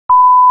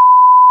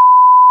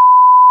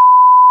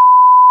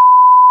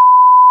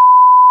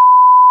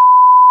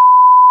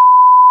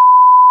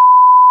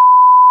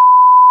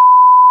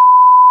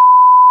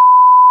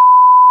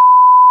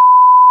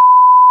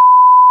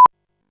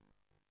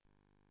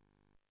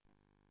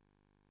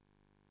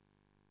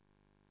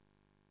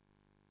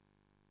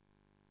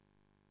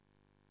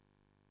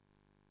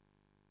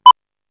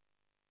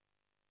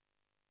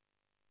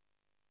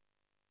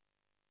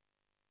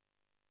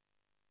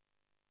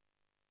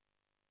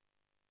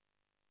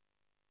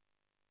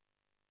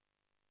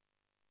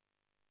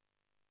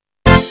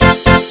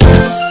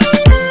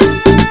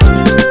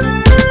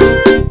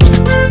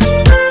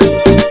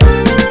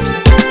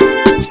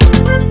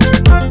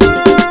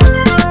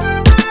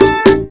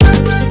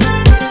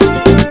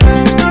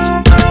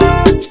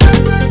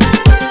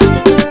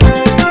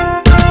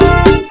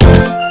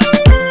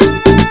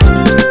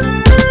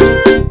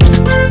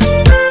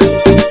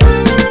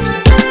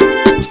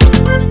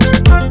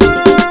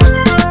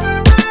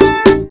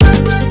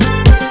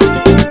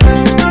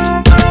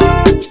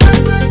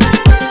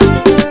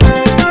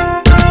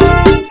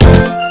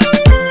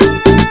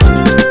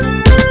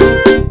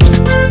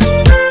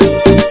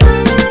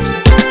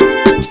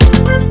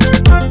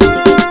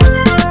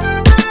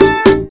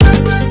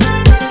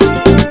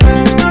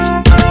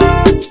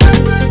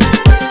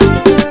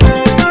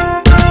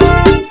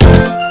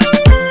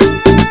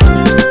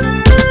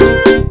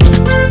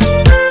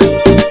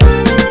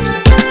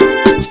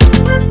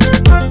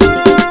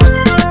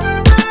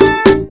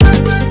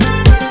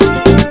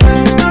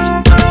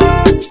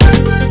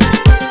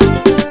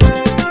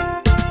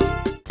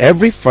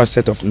Every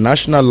facet of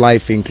national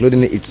life,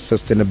 including its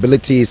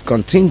sustainability, is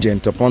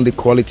contingent upon the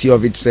quality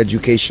of its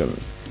education.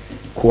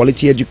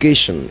 Quality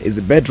education is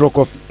the bedrock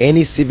of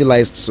any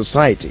civilized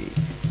society.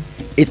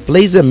 It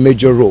plays a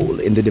major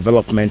role in the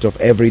development of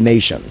every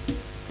nation.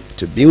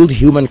 To build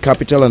human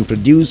capital and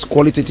produce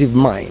qualitative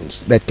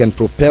minds that can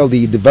propel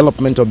the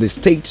development of the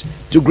state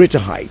to greater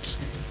heights,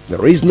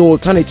 there is no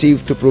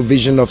alternative to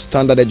provision of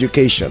standard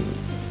education.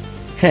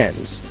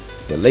 Hence,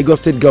 the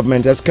Lagos State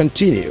government has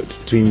continued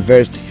to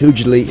invest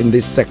hugely in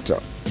this sector.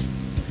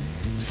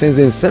 Since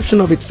the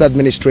inception of its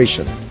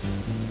administration,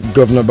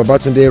 Governor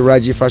Babatunde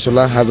Raji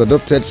Fashola has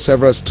adopted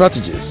several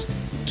strategies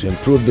to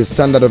improve the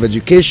standard of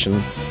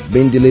education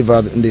being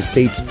delivered in the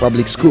state's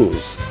public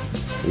schools.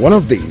 One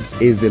of these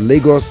is the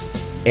Lagos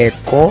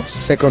Eko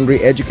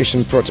Secondary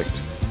Education Project,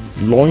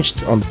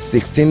 launched on the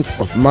 16th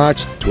of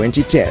March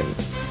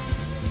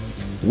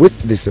 2010. With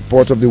the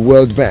support of the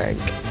World Bank,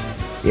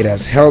 it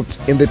has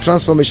helped in the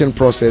transformation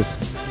process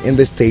in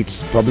the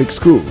state's public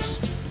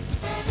schools.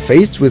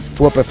 Faced with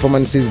poor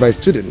performances by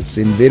students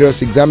in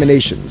various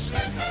examinations,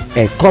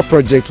 a core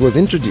project was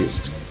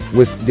introduced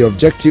with the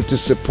objective to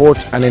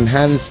support and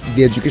enhance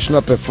the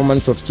educational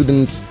performance of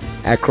students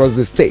across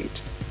the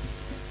state.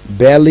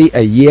 Barely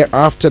a year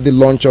after the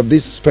launch of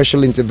this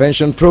special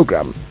intervention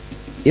program,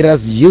 it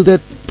has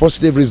yielded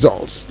positive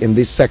results in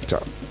this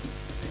sector.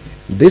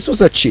 This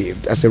was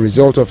achieved as a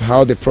result of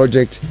how the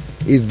project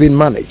is being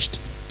managed.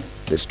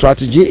 The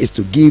strategy is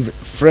to give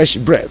fresh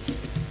breath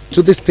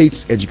to the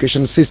state's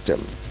education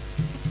system.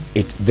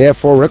 It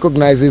therefore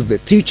recognizes the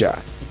teacher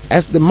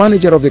as the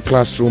manager of the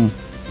classroom,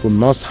 who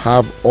must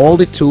have all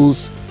the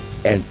tools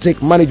and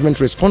take management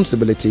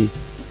responsibility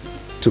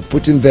to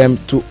putting them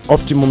to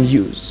optimum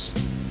use.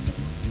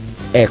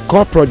 A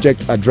core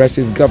project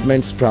addresses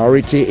government's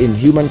priority in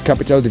human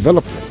capital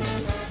development.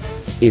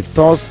 It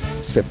thus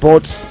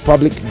supports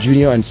public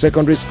junior and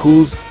secondary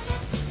schools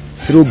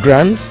through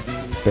grants,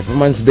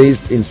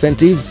 performance-based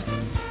incentives,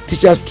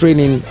 teachers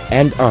training,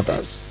 and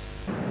others.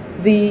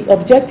 The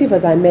objective,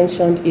 as I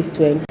mentioned, is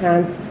to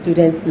enhance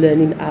students'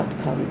 learning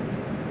outcomes,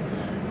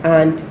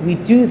 and we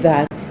do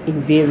that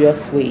in various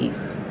ways.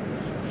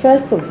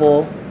 First of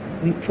all,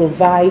 we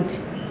provide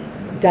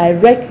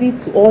directly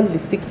to all the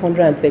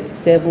 637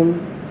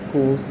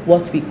 schools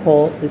what we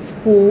call the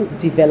School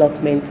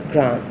Development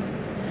Grant.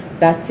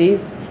 That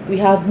is, we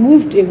have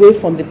moved away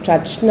from the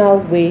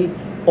traditional way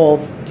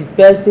of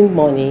disbursing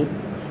money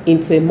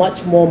into a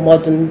much more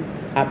modern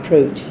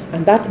approach,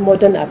 and that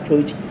modern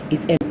approach is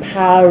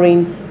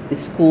empowering the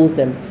schools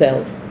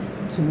themselves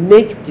to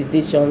make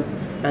decisions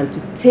and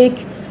to take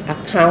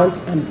account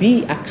and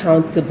be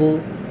accountable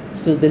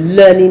to the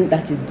learning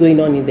that is going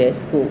on in their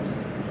schools.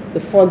 The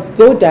funds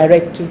go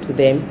directly to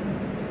them,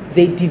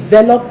 they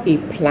develop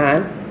a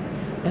plan,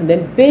 and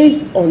then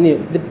based on it,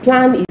 the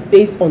plan is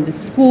based on the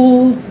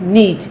school's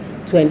need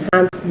to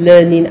enhance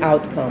learning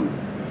outcomes.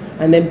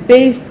 And then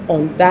based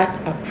on that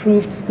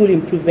approved school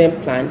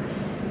improvement plan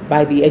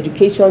by the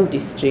education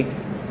districts,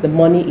 the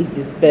money is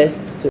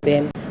dispersed to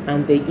them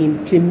and they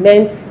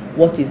implement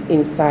what is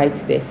inside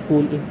their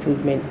school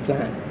improvement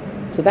plan.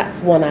 So that's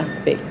one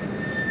aspect.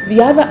 The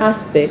other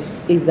aspect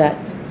is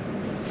that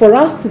for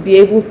us to be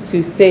able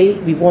to say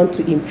we want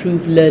to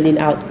improve learning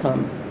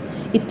outcomes,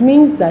 it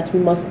means that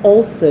we must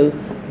also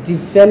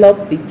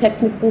develop the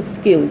technical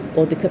skills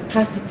or the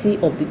capacity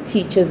of the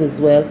teachers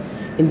as well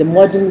in the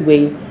modern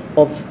way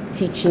of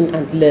teaching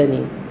and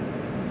learning.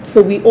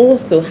 So we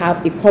also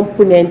have a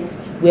component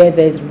where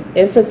there's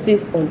emphasis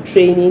on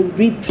training,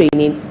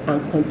 retraining, and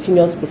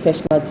continuous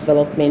professional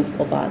development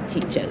of our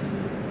teachers.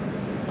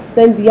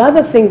 Then the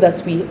other thing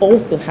that we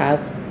also have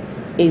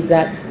is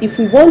that if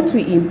we want to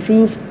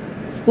improve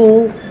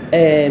school,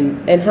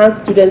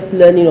 enhance students'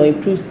 learning or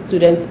improve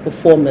students'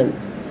 performance,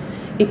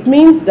 it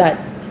means that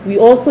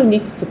we also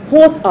need to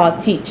support our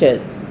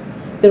teachers.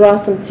 There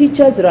are some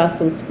teachers, there are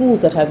some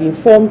schools that have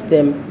informed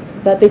them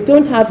that they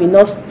don't have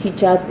enough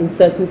teachers in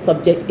certain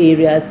subject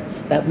areas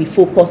that we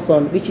focus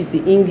on, which is the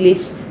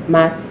English,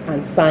 Maths,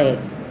 and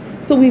Science.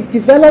 So we've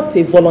developed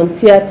a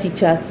volunteer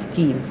teacher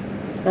scheme.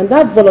 And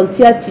that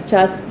volunteer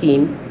teacher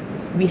scheme,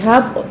 we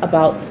have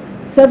about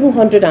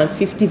 750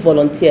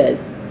 volunteers,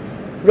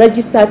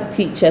 registered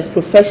teachers,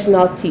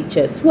 professional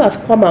teachers who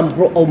have come on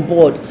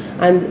board,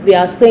 and they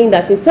are saying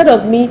that instead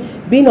of me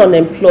being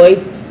unemployed,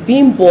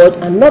 being bored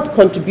and not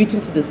contributing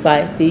to the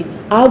society,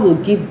 I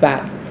will give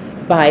back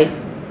by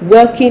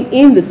working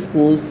in the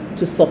schools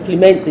to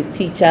supplement the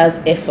teachers'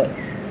 efforts.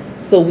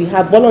 So we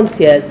have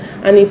volunteers,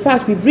 and in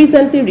fact we've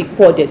recently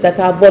recorded that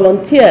our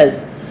volunteers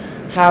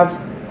have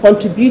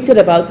contributed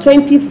about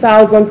 20,000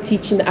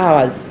 teaching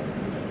hours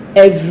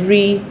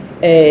every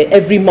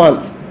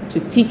month to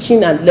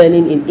teaching and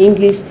learning in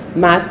English,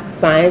 Maths,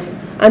 Science,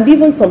 and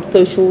even some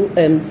social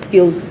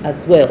skills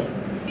as well.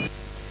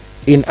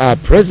 In our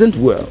present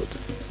world,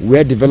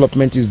 where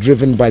development is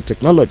driven by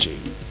technology,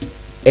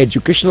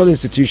 educational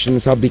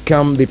institutions have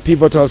become the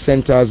pivotal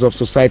centers of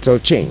societal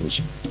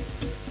change.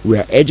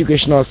 Where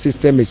educational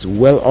system is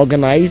well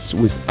organized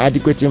with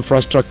adequate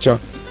infrastructure,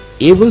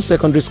 even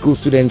secondary school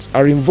students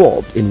are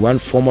involved in one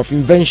form of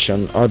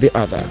invention or the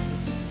other.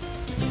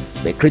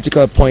 The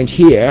critical point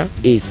here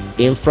is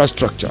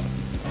infrastructure.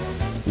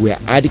 Where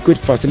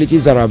adequate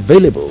facilities are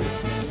available,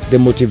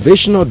 the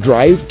motivational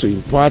drive to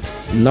impart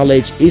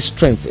knowledge is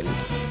strengthened.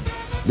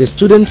 The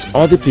students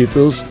or the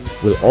pupils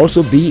will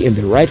also be in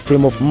the right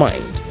frame of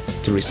mind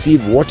to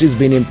receive what is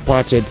being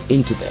imparted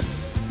into them.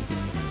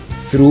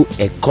 Through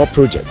ECO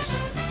projects,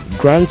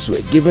 grants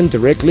were given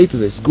directly to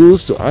the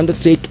schools to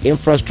undertake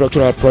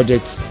infrastructural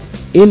projects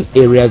in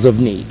areas of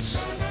needs.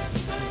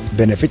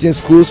 Benefiting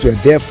schools were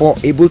therefore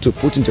able to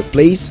put into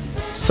place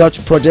such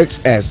projects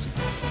as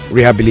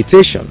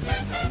rehabilitation,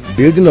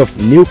 building of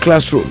new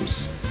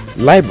classrooms,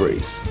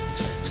 libraries,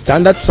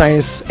 standard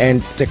science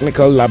and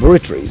technical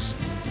laboratories,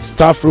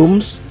 staff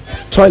rooms,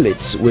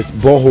 toilets with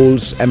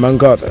boreholes, among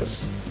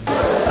others.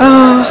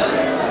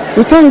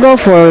 We thank God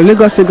for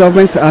Lagos State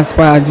government as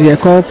per the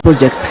ECO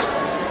project.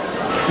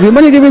 The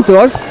money given to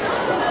us,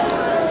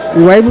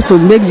 we were able to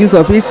make use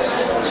of it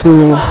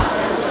to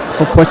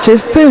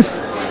purchase things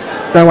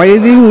that we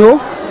didn't know,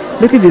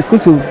 making the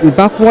school to be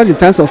backward in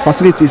terms of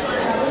facilities.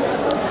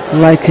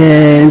 Like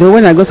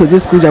when I got to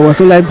this school, there was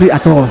no library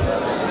at all.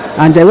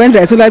 And when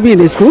there is no library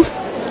in the school,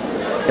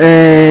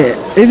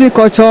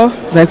 agriculture,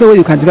 there is no way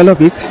you can develop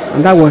it.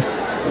 And that was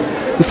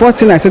the first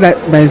thing I said, that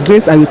by His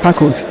grace I will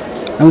tackled.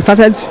 And we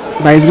started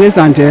by His grace,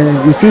 and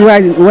you see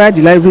where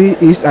the library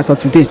is as of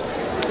today.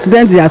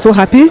 Students, they are so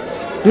happy.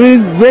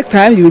 During break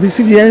time, you will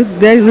see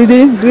them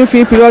reading. During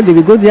free period, they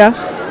will go there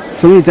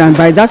to read. And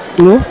by that,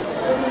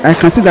 I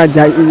can see that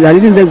the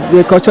reading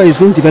the culture is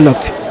being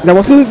developed. There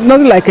was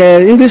nothing like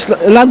English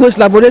language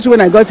laboratory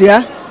when I got here.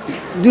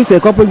 These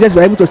couple of days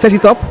we were able to set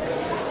it up.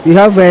 We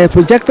have a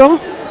projector,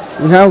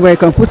 we have a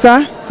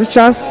computer.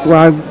 Teachers who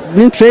are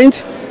being trained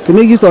to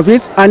make use of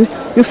it, and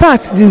in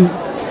fact,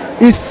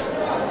 it's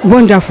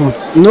wonderful.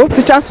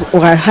 Teachers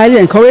are highly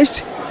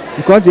encouraged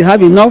because they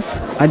have enough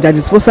at their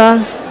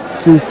disposal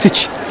to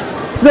teach.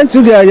 Students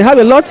too, they have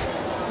a lot,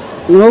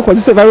 for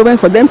this environment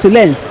for them to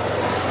learn.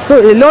 So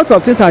a lot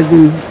of things has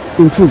been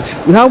improved.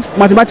 We have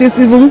mathematics,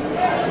 even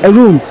a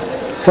room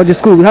for the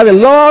school. We have a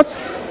lot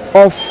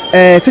of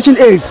teaching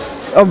aids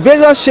of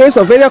various shades,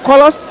 of various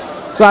colors,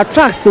 to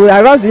attract, to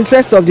arouse the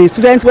interest of the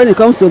students when it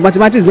comes to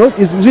mathematics.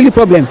 It's really a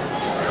problem.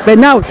 But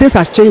now things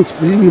has changed.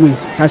 Believe me,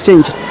 it has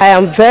changed. I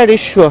am very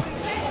sure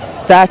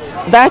that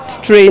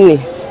training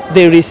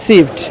they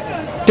received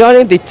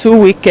during the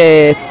 2-week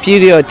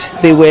period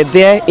they were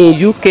there in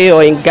UK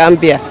or in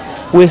Gambia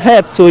will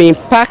help to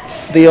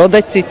impact the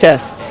other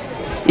teachers,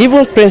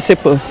 even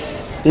principals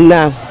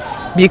now,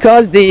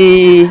 because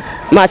the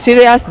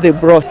materials they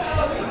brought,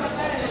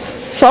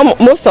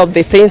 most of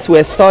the things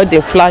were stored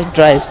in flash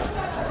drives,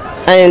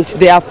 and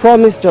they have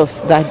promised us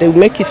that they will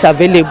make it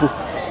available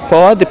for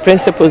all the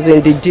principals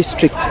in the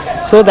district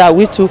so that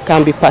we too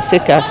can be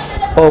partakers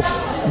of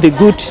the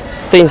good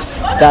things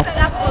that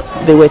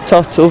they were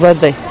taught over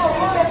there.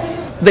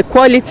 The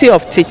quality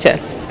of teachers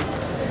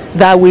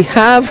that we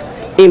have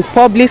in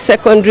public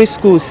secondary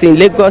schools in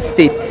Lagos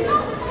State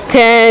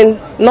can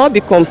not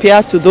be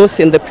compared to those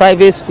in the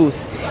private schools.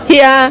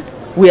 Here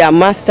we are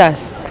masters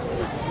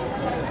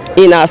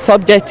in our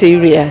subject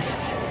areas,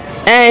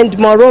 and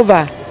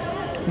moreover,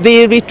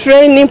 the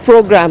retraining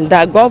program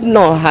that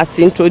Governor has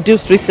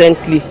introduced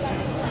recently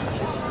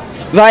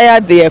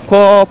via the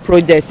ECO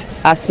project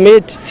has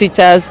made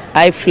teachers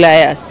high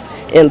flyers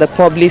in the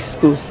public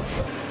schools.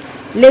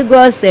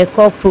 Lagos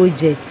ECO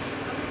project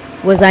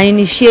was an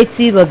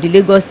initiative of the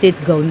Lagos State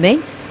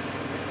government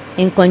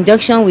in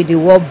conjunction with the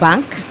World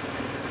Bank,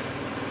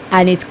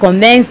 and it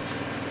commenced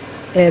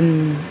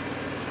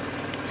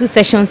 2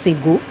 sessions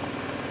ago.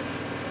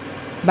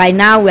 By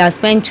now we have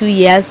spent 2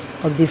 years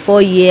of the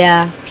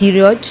 4-year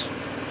period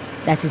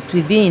that it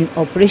will be in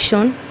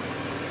operation,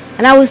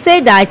 and I will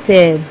say that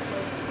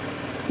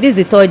this is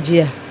the 3rd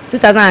year,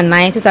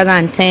 2009,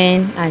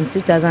 2010 and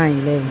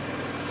 2011.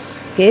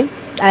 Okay,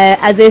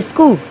 as a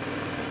school,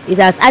 it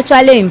has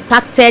actually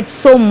impacted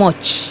so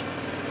much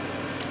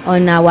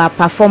on our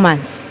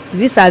performance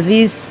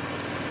vis-a-vis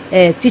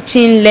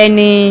teaching,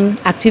 learning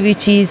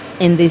activities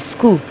in the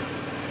school.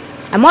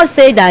 I must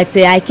say that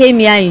I came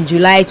here in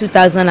July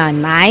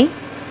 2009,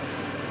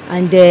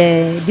 and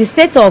the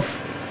state of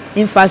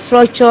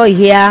infrastructure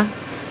here,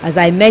 as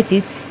I met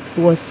it,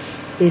 was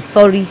a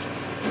sorry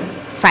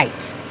sight.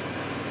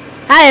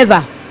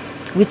 However,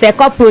 with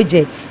ECO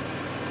project,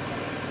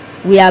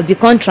 we have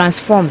become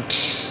transformed,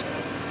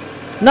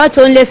 not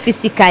only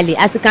physically,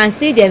 as you can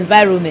see the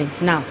environment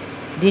now,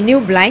 the new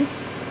blinds,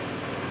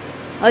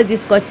 all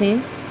this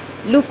curtain.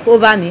 Look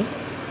over me,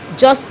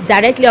 just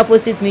directly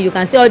opposite me, you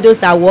can see all those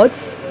awards.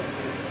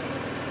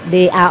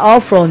 They are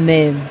all from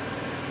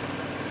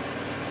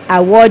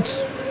award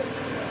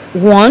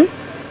won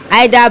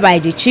either by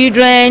the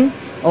children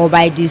or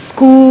by the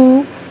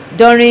school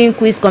during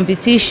quiz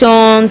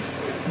competitions,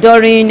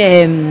 during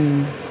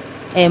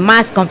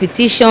math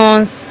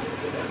competitions,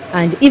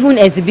 and even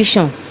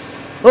exhibitions.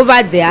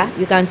 Over there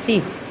you can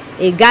see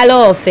a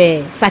gala of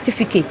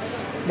certificates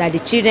that the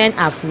children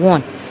have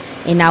won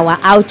in our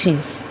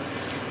outings.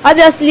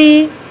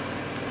 Obviously,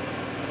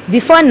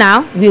 before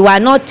now, we were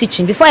not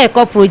teaching. Before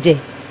ECHO project,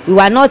 we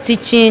were not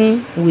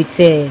teaching with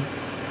the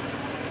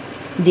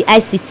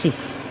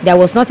ICT. There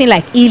was nothing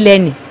like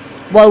e-learning.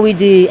 But with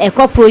the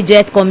ECHO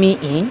project coming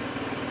in,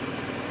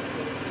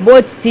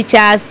 both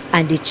teachers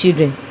and the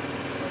children,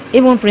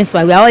 even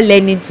principal, we are all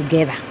learning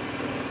together,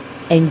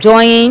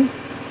 enjoying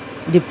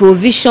the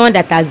provision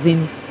that has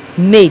been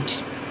made.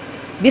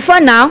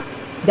 Before now,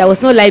 there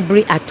was no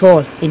library at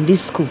all in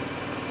this school.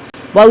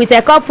 But with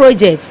ECHO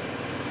project,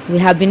 we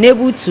have been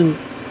able to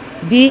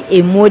be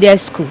a model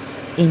school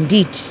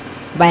indeed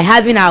by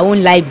having our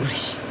own library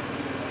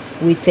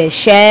with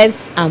shelves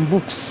and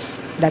books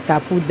that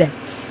are put there.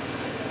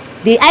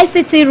 The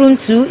ICT room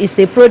too is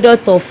a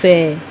product of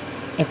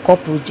ECHO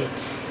project.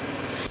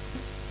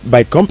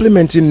 By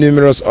complementing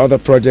numerous other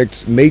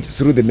projects made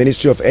through the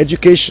Ministry of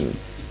Education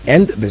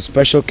and the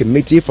Special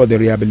Committee for the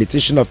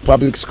Rehabilitation of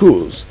Public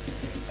Schools,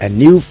 a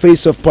new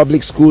face of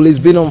public school is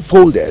being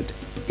unfolded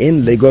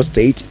in Lagos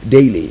State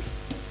daily.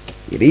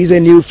 It is a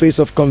new face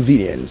of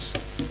convenience,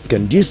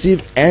 conducive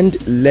and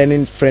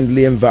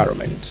learning-friendly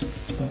environment.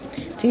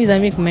 Things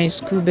that make my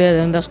school better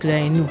than that school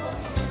that I know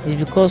is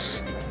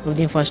because of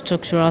the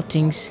infrastructural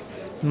things,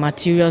 the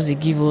materials they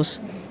give us,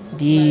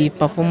 the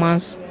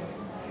performance,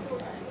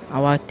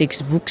 our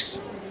textbooks,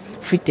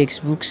 free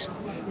textbooks,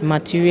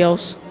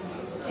 materials,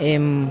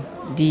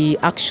 the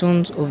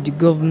actions of the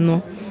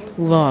governor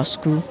over our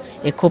school,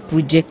 ECHO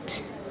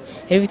project,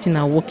 everything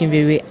are working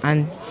very well,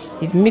 and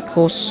it makes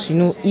us,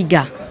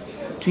 eager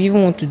to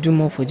even want to do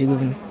more for the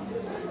governor.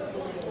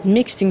 It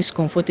makes things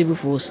comfortable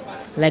for us.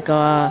 Like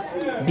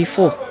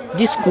before,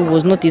 this school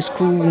was not a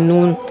school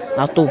known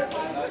at all.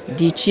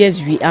 The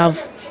chairs we have,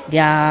 they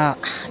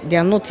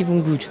are not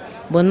even good.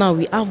 But now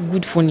we have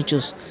good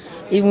furnitures,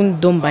 even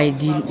done by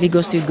the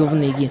Lagos State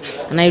governor again.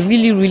 And I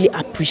really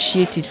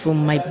appreciate it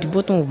from the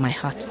bottom of my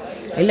heart.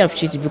 I really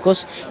appreciate it,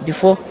 because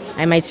before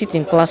I might sit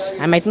in class,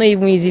 I might not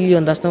even easily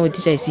understand what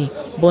teacher is saying.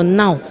 But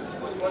now,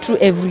 through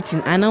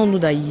everything, I now know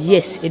that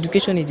yes,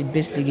 education is the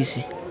best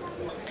legacy.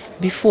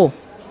 Before,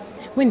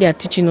 when they are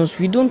teaching us,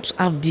 we don't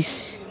have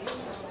these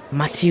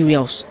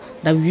materials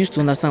that we used to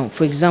understand.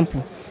 For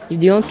example, if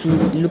they want to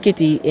look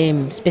at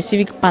a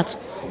specific part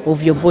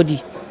of your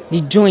body,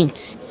 the joint,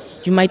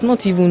 you might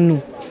not even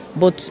know,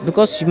 but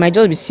because you might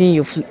just be seeing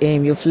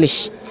your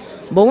flesh.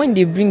 But when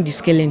they bring the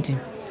skeleton,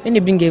 when they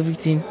bring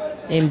everything,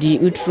 the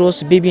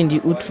uterus, baby in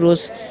the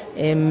uterus,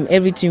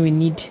 everything we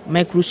need,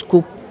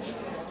 microscope,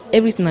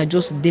 everything are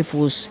just there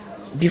for us.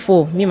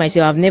 Before, me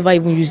myself, I've never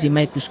even used a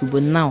microscope,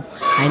 but now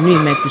I know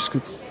a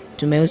microscope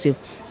to myself.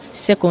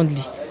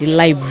 Secondly, the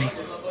library.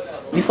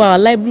 Before, our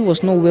library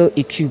was not well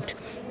equipped,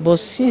 but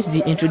since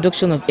the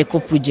introduction of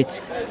ECHO project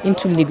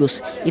into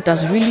Lagos, it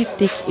has really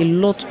taken a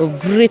lot of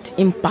great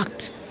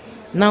impact.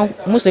 Now,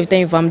 most of the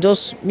time, if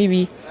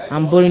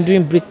I'm boring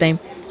during break time,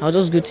 I'll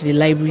just go to the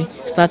library,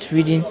 start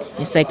reading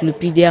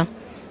encyclopedia,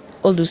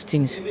 all those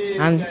things.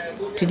 And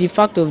to the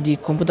fact of the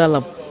computer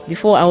lab,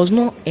 before I was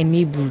not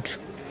enabled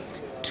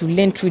to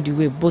learn through the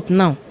web, but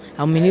now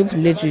I'm enabled to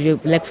learn through the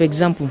web. Like for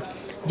example,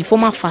 the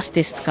former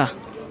fastest car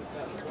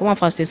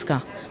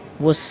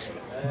was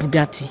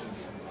Bugatti,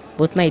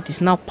 but now it is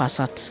now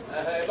Passat.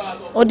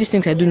 All these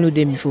things I don't know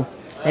them before.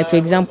 Like for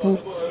example,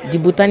 the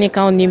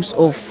botanical names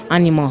of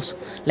animals,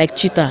 like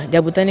cheetah,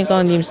 their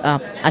botanical names are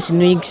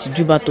Asinoix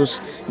jubatus.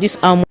 This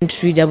almond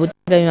tree, their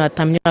botanical name are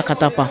Tamnera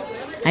catapa.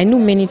 I know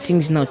many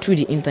things now through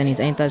the internet,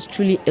 and it has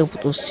truly helped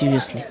us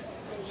seriously.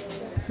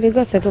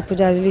 Lagos ECHO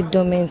project has really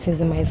done many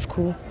things in my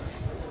school.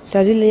 It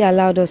has really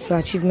allowed us to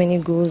achieve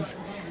many goals.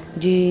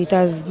 It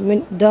has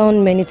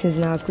done many things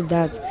in our school,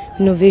 that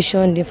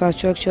innovation, the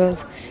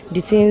infrastructures,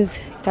 the things.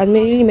 It has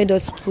really made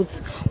us put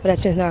other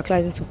things in our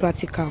class into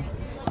practical.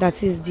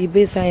 That is the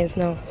base science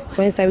now.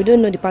 For instance, we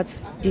don't know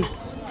the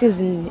things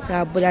in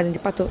our body, as in the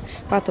part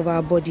of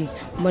our body,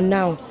 but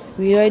now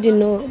we already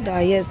know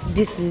that yes,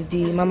 this is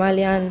the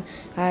mammalian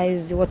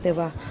eyes,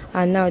 whatever,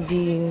 and now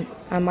the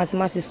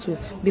mathematics too.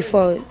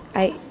 Before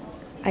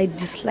I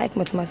dislike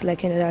mathematics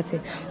like any other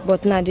thing,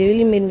 but now they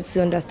really made me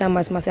to understand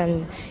mathematics,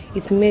 and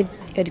it made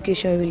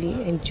education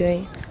really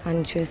enjoying and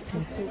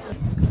interesting.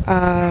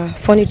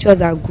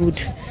 Furnitures are good,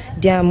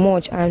 they are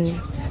much,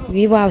 and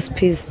we even have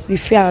space. We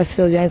feel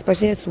ourselves, we are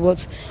inspired to what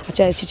our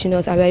child is teaching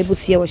us, and we are able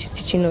to hear what she's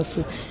teaching us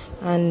too.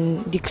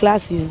 And the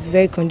class is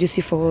very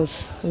conducive for us.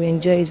 We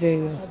enjoy it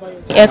very well.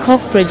 The ECHO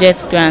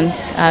project grant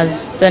has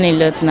done a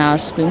lot in our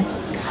school.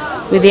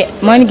 With the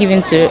money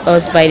given to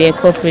us by the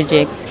ECHO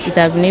project, it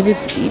has been able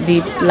to,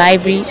 the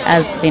library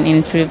has been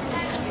improved.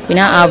 We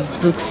now have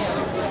books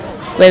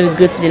where we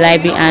go to the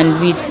library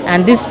and read,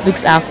 and these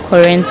books are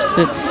current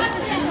books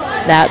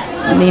that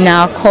in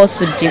our core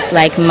subjects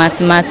like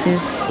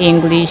mathematics,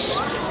 English,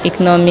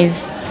 economics,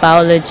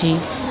 biology,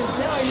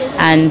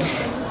 and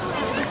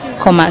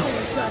commerce.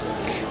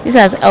 This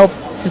has helped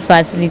to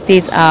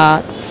facilitate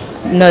our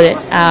knowledge,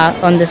 our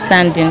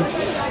understanding.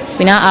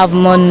 We now have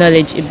more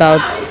knowledge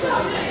about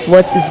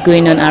what is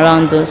going on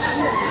around us.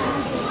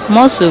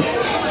 More so,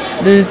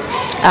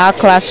 our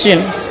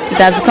classrooms,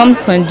 it has become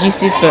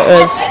conducive for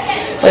us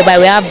whereby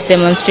we have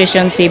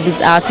demonstration tables.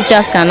 Our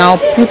teachers can now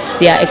put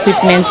their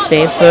equipment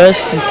there for us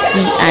to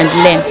see and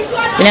learn.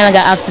 We no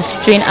longer have to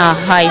strain our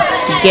eyes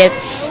to get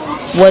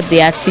what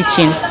they are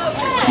teaching.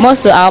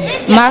 Most of our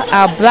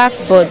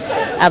blackboards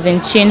have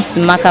been changed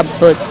to marker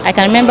boards. I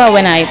can remember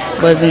when I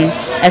was in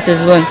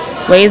SS1,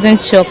 we're using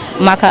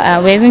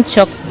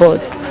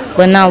chalkboard,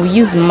 but now we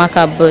use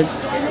marker boards,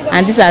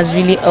 and this has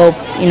really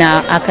helped in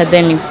our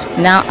academics.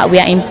 Now we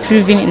are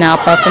improving in our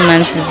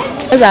performances.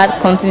 Those are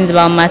complaints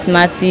about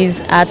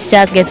mathematics. Our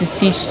teachers get to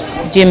teach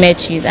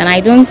geometries, and I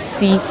don't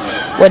see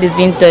what is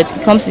being taught. He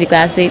comes to the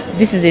class, say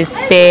this is a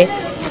spare,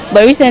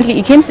 but recently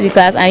he came to the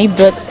class and he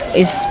brought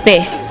a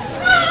spare.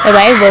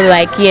 Everybody was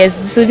like, yes,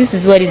 so this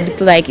is what it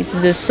looks like. It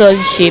is a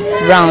solid shape,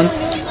 round.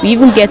 We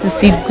even get to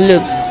see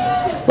globes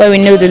where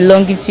we know the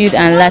longitude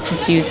and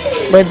latitude,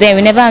 but then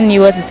we never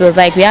knew what it was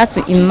like. We had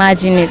to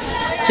imagine it.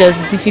 It was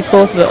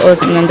difficult for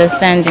us in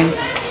understanding,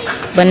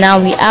 but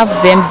now we have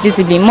them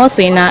visibly.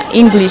 Mostly in our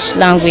English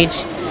language,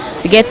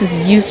 we get to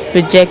use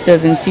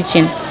projectors in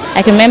teaching.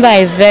 I can remember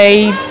a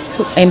very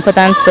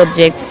important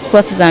subject,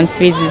 clauses and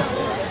phrases,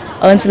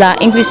 until our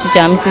English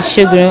teacher, Mrs.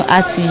 Shogun,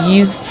 had to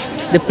use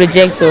the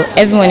projector.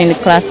 Everyone in the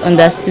class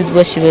understood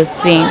what she was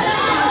saying,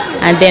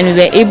 and then we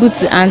were able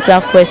to answer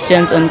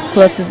questions on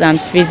clauses and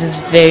phrases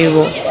very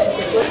well.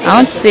 I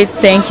want to say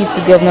thank you to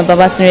Governor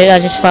Babatunde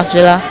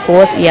Rajesh-Fashola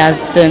for what he has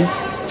done,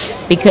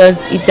 because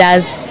he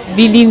has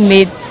really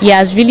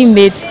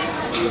made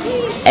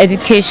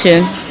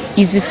education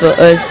easy for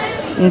us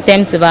in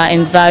terms of our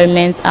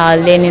environment, our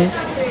learning,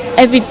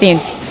 everything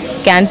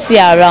you can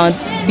see around.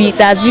 It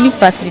has really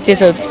facilitated.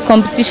 So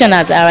competition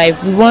has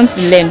arrived. We want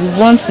to learn, we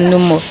want to know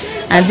more,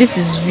 and this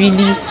is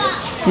really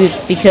good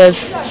because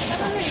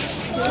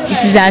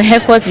it is an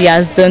effort he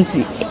has done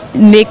to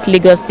make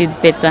Lagos State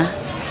better.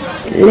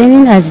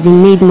 Learning has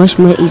been made much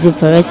more easy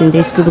for us in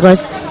this school because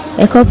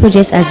ECHO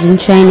project has been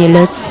trying a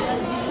lot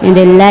in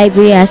the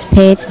library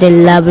aspect, the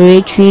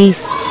laboratories,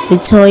 the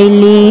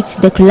toilets,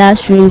 the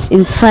classrooms.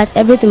 In fact,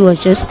 everything was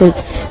just good.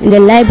 In the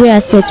library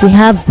aspect, we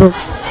have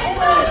books.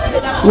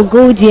 We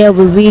go there,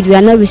 we read. We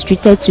are not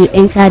restricted to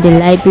enter the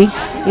library.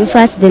 In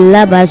fact, the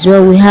lab as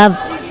well, we have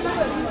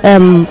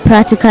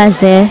practicals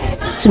there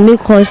to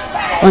make us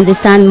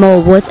understand more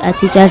what our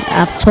teachers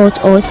have taught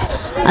us.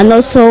 And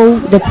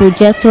also the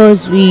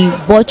projectors, we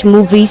watch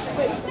movies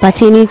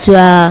pertaining to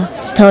our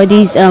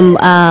studies,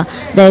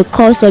 the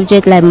core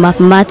subject like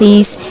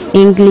mathematics,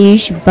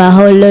 English,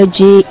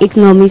 biology,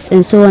 economics,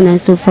 and so on and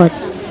so forth.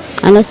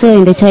 And also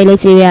in the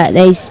toilet area,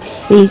 there is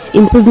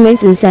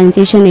improvement in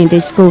sanitation in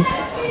the school.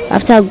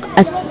 After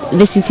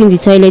visiting the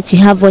toilet, you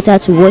have water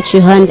to wash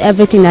your hand.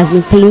 Everything has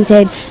been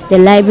painted.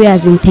 The library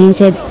has been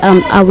painted.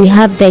 We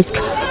have desk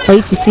for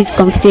you to sit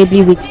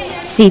comfortably with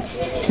seats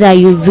so that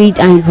you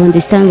read and you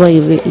understand what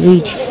you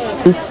read.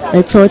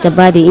 The thought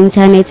about the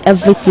internet,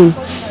 everything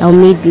will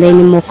make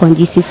learning more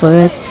conducive for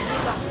us.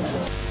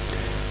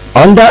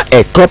 Under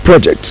ECHO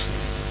projects,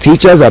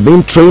 teachers are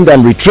being trained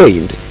and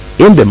retrained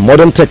in the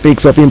modern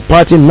techniques of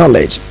imparting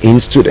knowledge in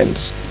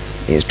students.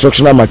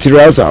 Instructional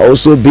materials are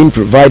also being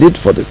provided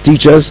for the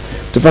teachers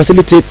to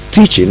facilitate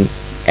teaching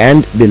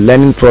and the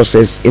learning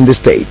process in the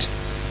state.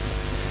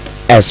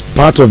 As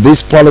part of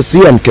this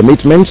policy and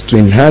commitment to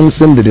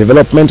enhancing the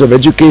development of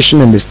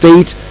education in the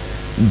state,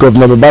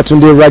 Governor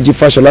Babatunde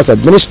Rajesh-Fashola's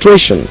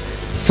administration,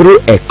 through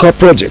ECHO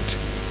project,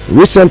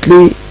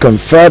 recently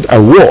conferred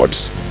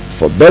awards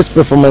for best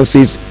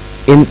performances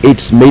in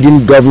its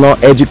Maiden Governor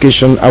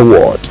Education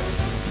Award.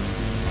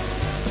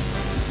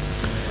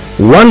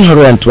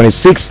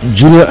 126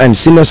 junior and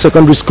senior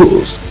secondary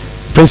schools,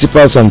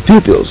 principals and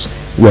pupils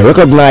were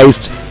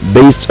recognized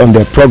based on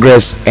their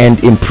progress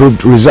and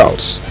improved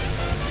results.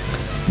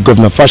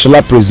 Governor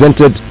Fashola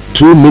presented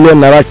 2 million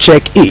naira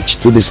check each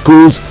to the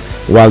schools,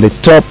 while the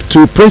top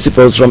 2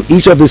 principals from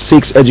each of the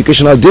 6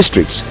 educational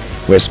districts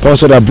were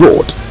sponsored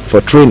abroad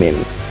for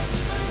training.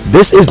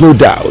 This is no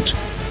doubt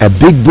a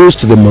big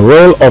boost to the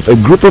morale of a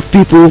group of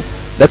people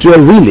that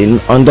were reeling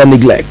under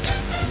neglect.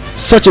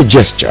 Such a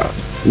gesture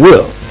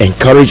will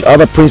encourage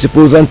other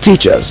principals and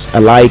teachers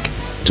alike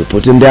to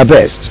put in their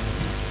best.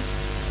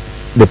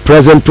 The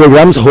present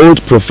programs hold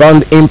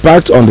profound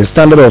impact on the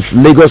standard of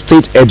Lagos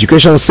State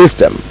education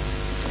system.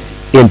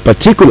 In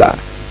particular,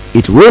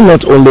 it will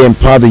not only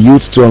empower the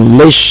youth to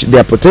unleash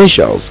their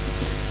potentials,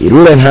 it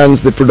will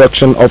enhance the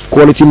production of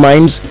quality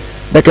minds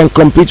that can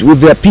compete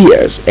with their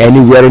peers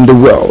anywhere in the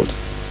world.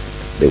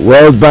 The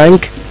World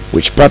Bank,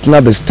 which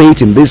partnered the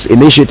state in this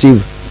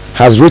initiative,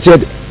 has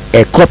rated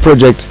ECHO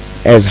project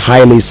as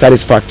highly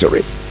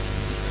satisfactory.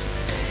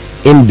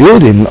 In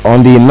building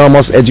on the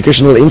enormous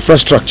educational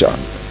infrastructure,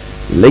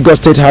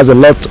 Lagos State has a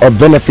lot of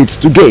benefits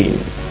to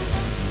gain.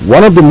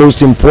 One of the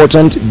most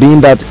important being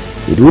that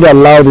it would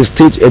allow the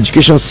state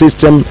education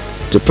system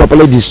to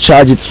properly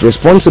discharge its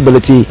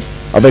responsibility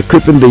of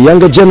equipping the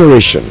younger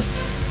generation,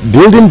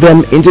 building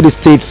them into the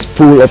state's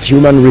pool of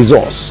human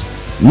resource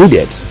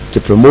needed to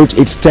promote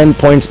its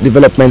 10-point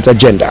development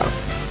agenda.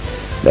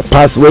 The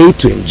pathway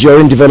to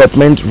enduring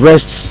development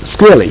rests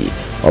squarely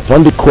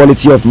upon the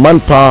quality of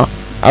manpower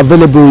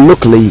available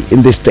locally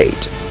in the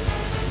state.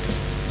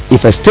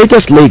 If a state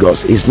as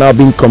Lagos is now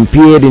being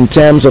compared in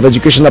terms of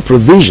educational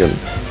provision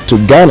to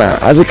Ghana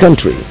as a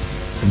country,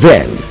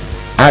 then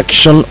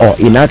action or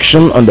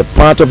inaction on the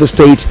part of the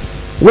state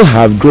will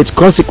have great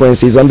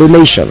consequences on the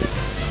nation.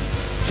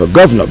 For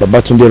Governor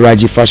Babatunde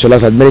Raji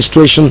Fashola's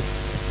administration,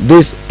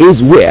 this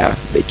is where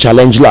the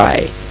challenge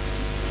lies.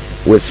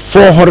 With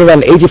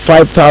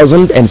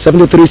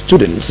 485,073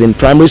 students in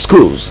primary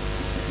schools,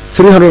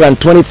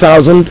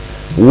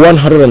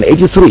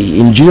 320,183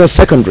 in junior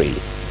secondary,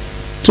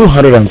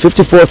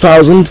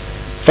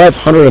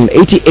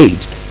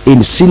 254,588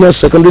 in senior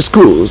secondary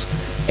schools,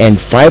 and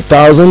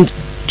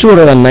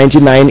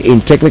 5,299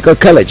 in technical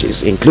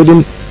colleges,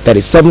 including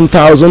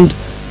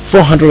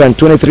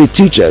 37,423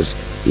 teachers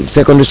in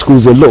secondary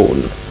schools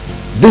alone.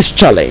 This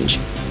challenge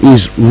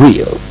is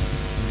real.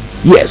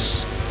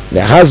 Yes,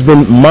 there has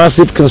been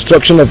massive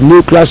construction of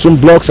new classroom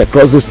blocks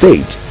across the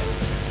state,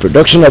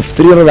 production of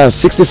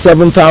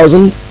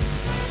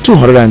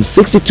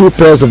 367,262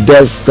 pairs of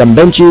desks and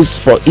benches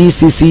for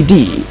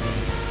ECCD.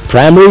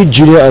 Primary,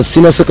 junior and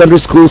senior secondary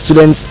school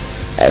students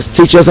as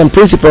teachers and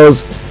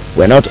principals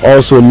were not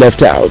also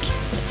left out.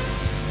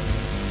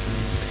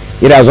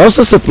 It has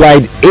also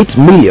supplied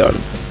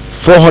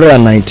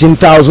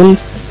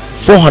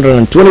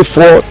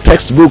 8,419,424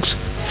 textbooks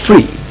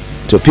free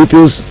to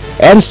pupils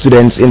and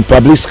students in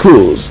public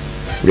schools,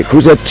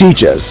 recruited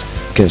teachers,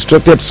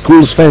 constructed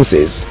schools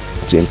fences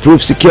to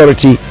improve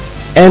security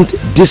and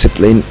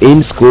discipline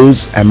in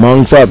schools,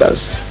 amongst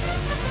others.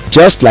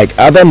 Just like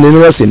other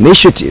numerous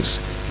initiatives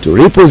to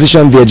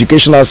reposition the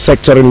educational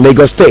sector in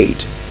Lagos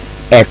State,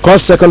 a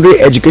course secondary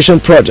education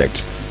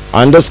project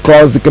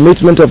underscores the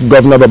commitment of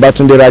Governor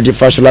Babatunde Raji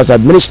Fashola's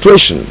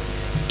administration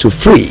to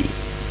free,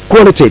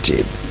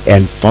 qualitative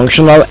and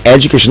functional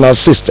educational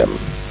system.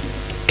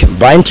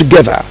 Combined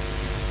together,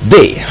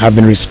 they have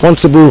been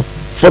responsible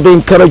for the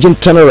encouraging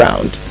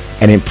turnaround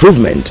and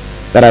improvement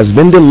that has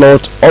been the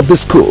lot of the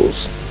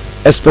schools,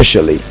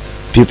 especially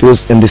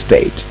pupils in the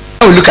state.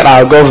 When we look at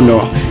our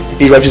governor,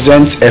 it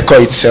represents ECO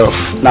itself.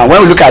 Now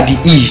when we look at the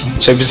E,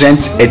 it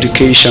represents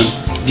education,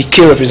 the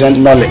K represents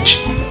knowledge,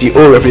 the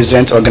O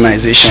represents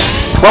organization.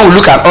 When we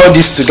look at all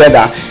this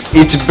together,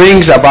 it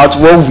brings about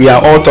what we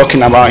are all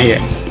talking about here.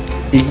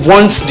 It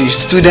wants the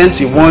students,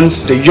 it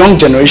wants the young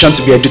generation to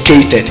be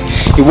educated.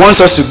 It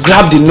wants us to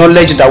grab the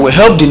knowledge that will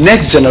help the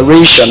next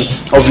generation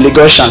of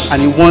Lagosians,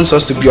 and it wants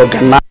us to be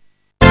organized.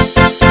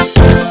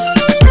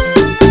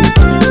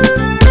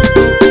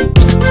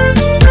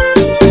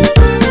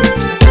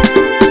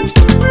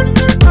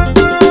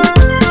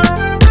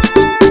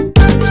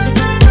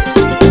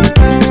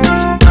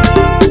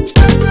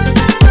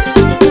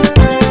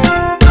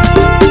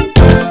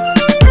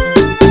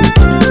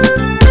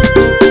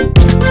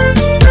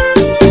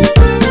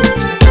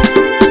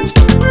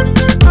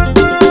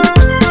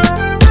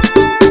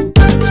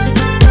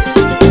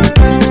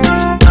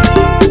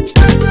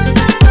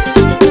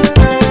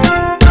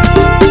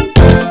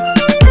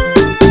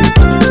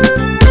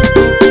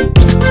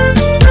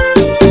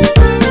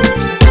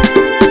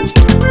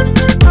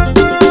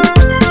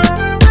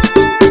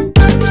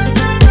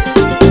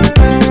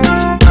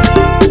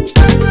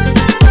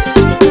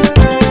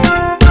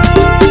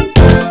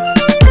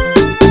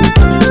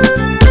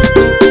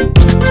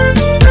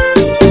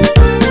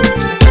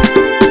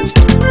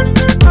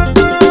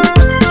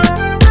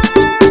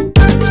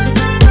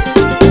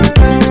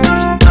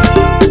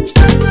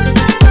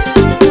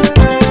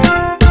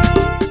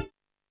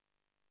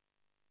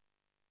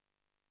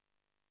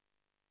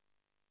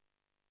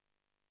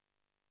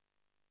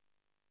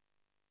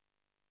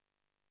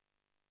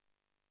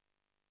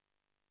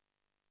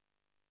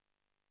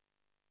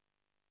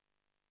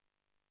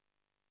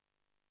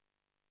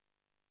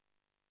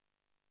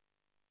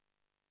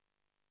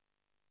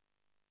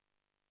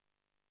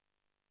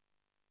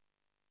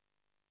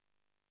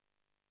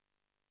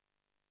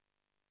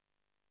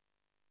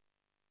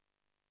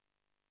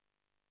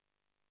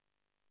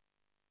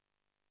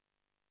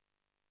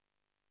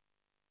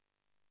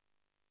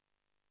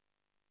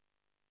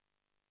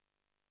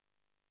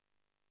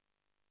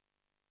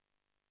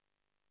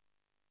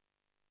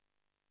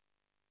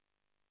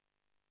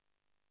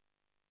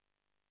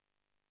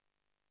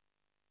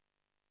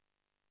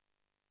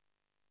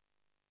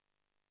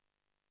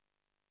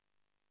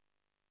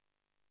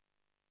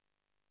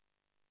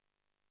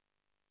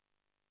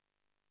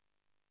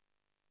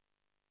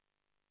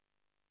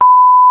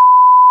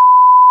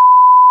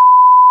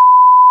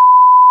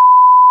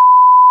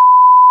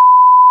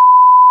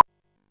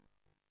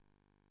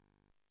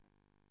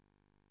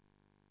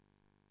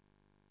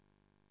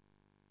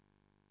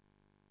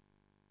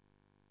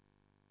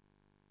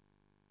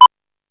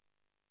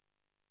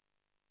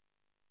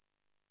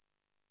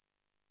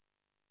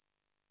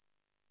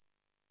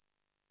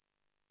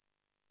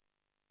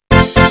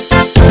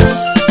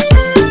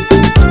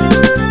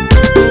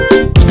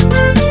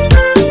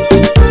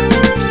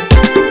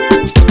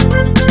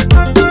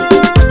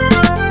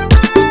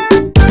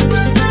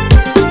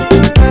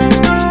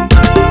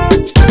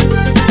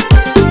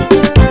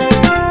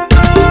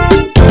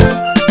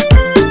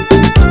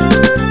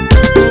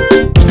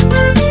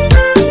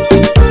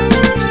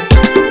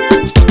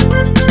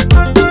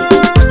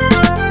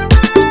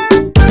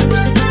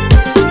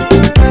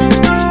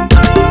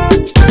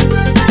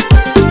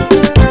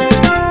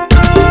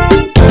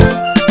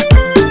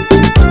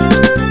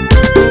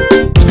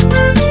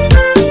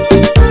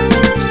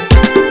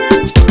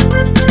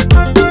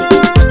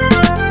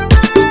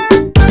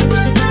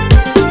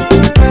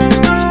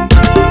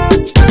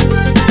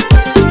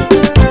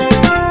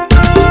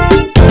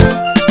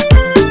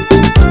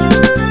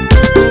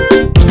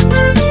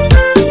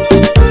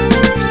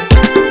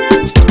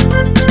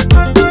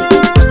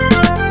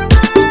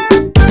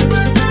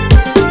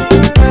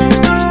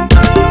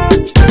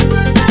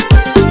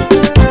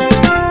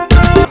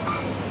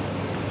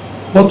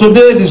 But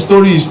today the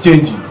story is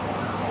changing.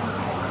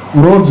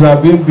 Roads are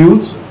being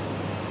built,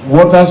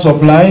 water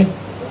supply,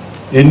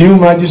 a new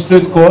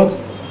magistrate court,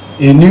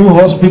 a new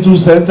hospital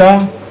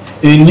center,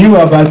 a new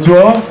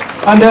abattoir,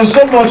 and there's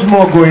so much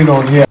more going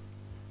on here.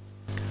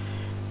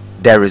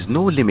 There is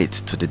no limit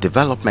to the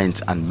development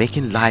and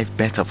making life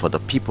better for the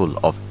people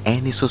of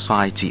any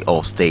society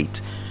or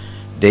state.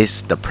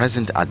 This, the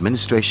present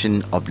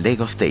administration of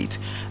Lagos State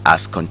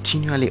has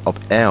continually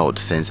upheld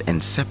since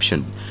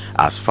inception,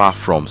 as far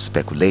from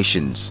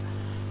speculations.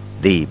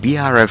 The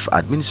BRF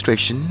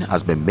administration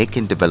has been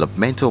making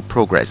developmental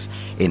progress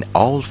in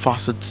all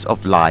facets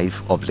of life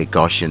of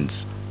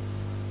Lagosians.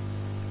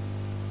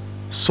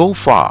 So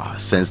far,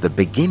 since the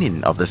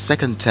beginning of the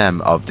second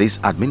term of this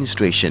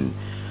administration,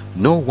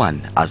 no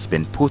one has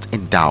been put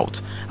in doubt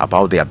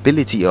about the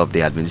ability of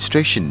the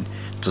administration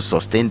to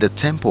sustain the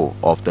tempo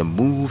of the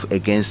move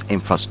against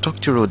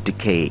infrastructural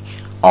decay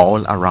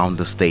all around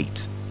the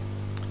state.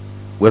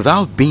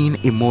 Without being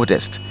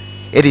immodest,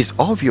 it is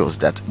obvious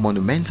that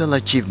monumental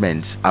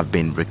achievements have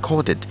been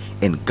recorded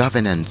in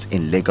governance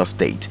in Lagos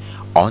State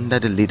under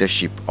the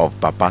leadership of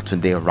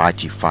Babatunde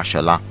Raji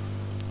Fashola.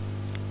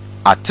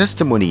 A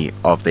testimony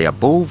of the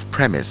above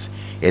premise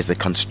is the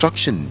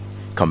construction,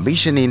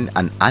 commissioning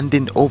and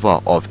handing over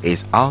of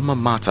his alma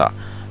mater,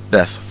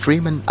 Beth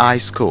Freeman High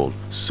School,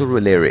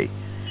 Surulere.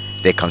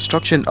 The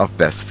construction of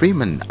Beth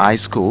Freeman High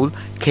School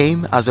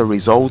came as a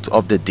result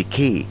of the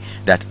decay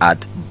that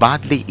had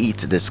badly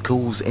hit the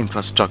school's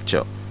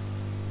infrastructure.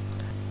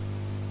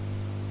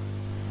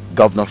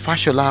 Governor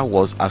Fashola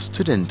was a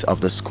student of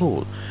the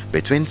school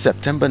between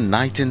September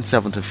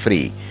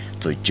 1973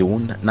 to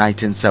June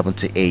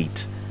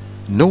 1978.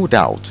 No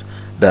doubt,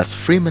 Beth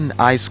Freeman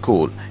High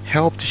School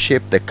helped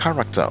shape the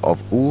character of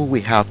who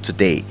we have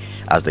today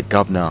as the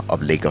governor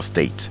of Lagos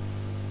State.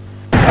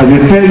 As a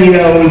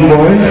 10-year-old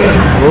boy,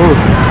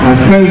 my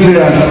first day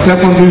at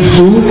secondary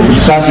school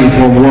started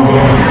from 1.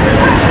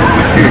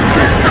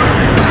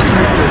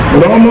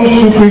 But almost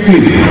too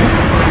quickly,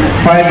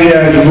 5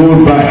 years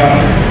rolled by,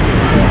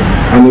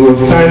 and it was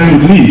time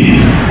to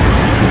leave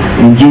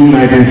in June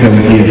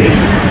 1978.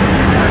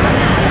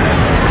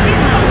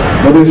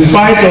 But in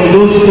spite of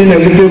those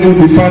inevitable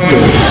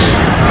departures,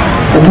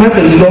 I've met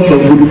a lot of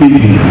good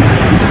people.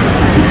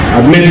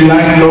 I've made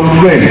lifelong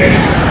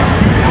friends,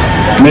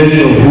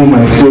 many of whom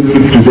I still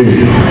keep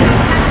today.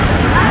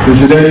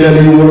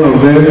 Incidentally, one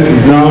of them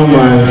is now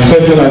my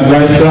special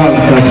advisor on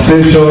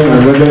taxation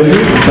and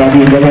revenue,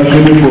 Sabi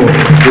Babatunipo,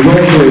 is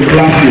also a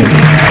classmate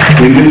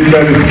in this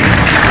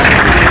premises.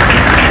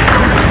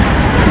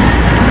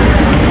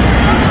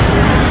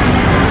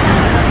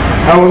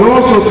 I was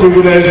also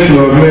privileged to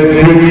have met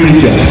great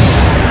teachers,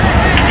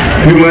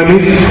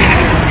 humanists,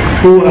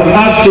 who are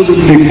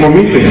absolutely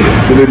committed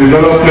to the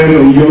development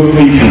of young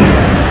people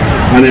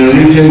and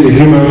enriching the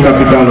human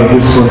capital of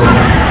this country.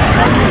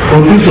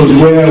 But this was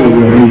where we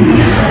were made.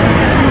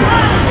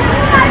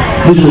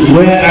 This was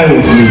where I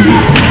was made.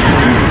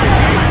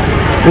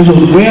 This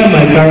was where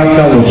my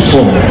character was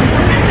formed.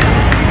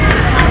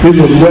 This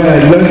was where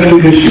I learned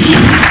leadership.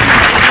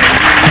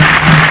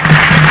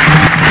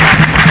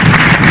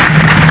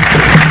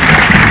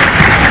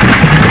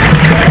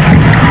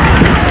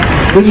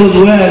 This was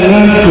where I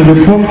learned to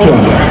be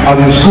punctual as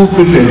a school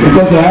prefect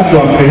because I had to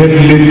apprehend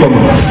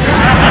latecomers.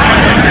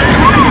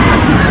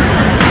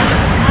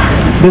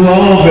 They were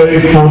all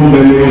very fond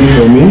memories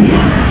for me.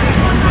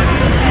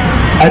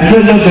 I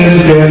treasured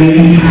them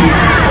dearly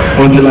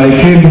until I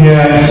came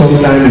here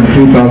sometime in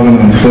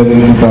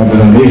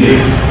 2007-2008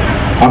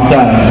 after I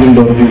had been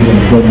office as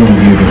governor of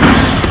Lagos.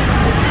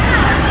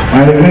 I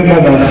remember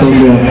that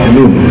Sunday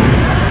afternoon.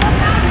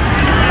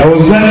 I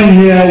was dining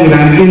here with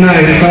an inner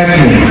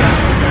excitement.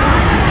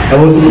 I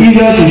was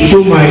eager to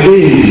show my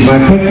aides, my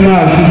personal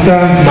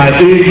assistants, my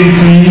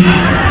ADC,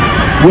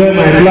 where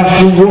my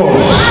classroom was,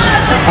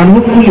 and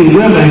hopefully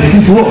where my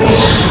seat was.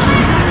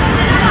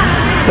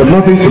 But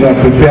nothing could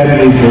have prepared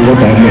me for what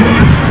I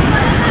meant.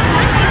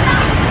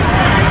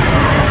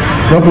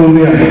 Not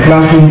only are the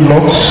classroom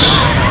blocks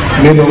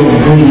made up of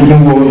those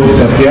wooden walls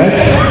disappeared,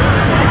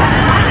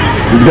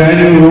 the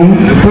dining room,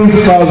 the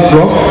principal's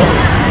block,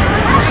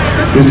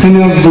 the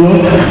senior's block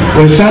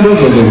were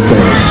shadows of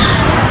themselves.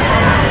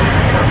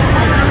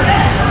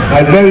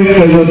 My very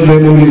treasured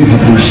memories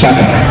have been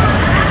shattered.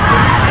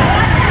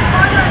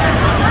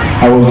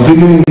 I was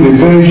dealing with a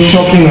very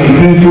shocking and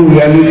painful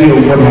reality of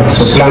what had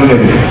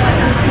supplanted me.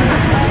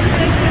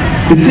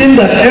 It seemed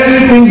that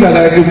everything that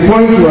I could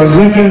point to as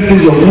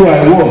references of who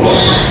I was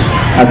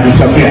had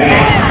disappeared.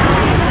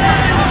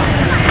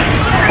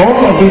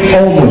 All of it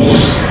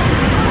almost,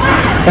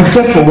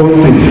 except for one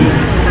thing.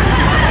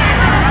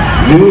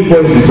 The old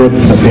boys did not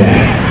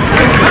disappear.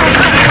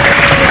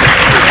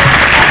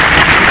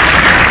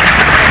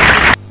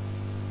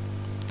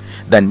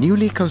 The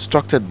newly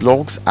constructed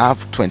blocks have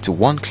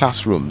 21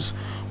 classrooms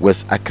with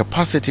a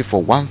capacity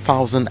for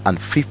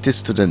 1,050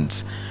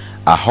 students,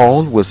 a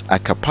hall with a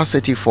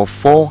capacity for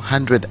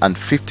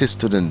 450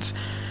 students,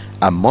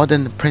 a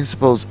modern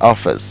principal's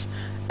office,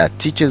 a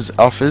teacher's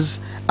office,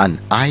 an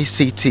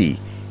ICT,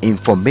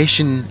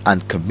 Information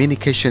and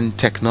Communication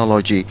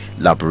Technology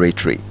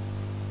Laboratory.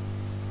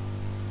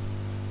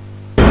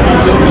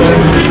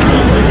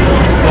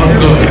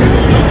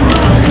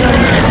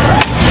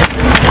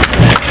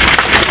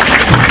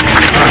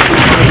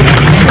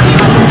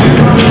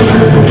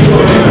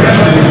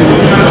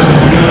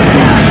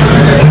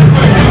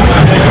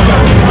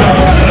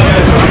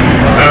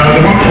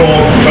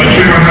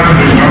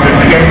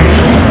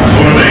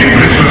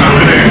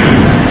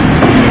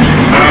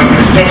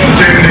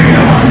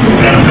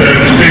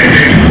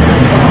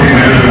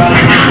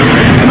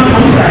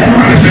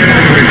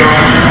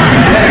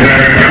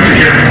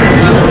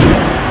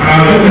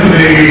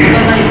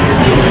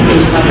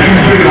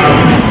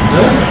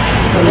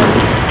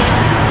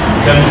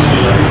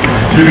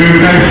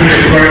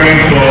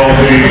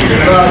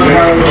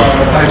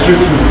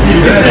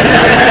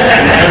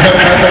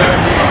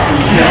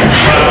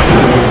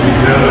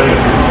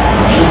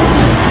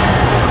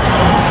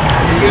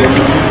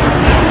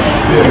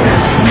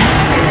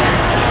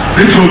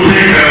 This will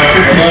take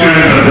 50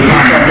 students at the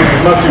time.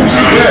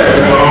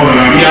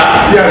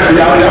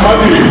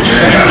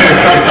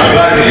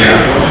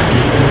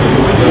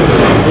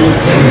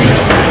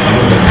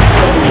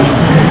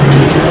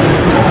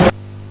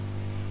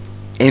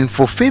 In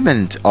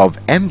fulfillment of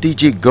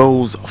MDG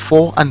Goals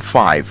 4 and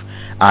 5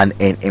 and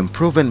in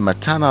improving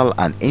maternal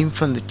and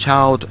infant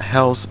child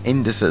health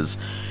indices,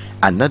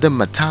 another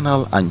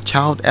maternal and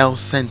child health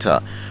center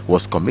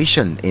was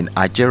commissioned in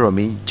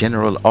Ajeromi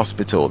General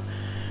Hospital.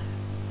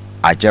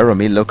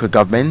 Ajeromi local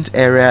government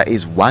area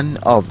is one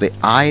of the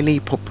highly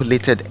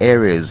populated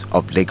areas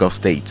of Lagos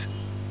State.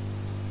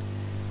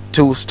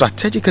 To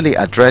strategically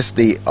address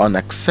the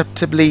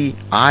unacceptably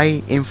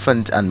high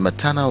infant and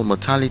maternal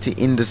mortality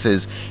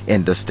indices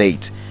in the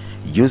state,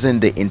 using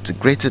the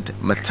Integrated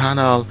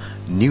Maternal,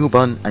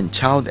 Newborn and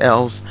Child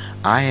Health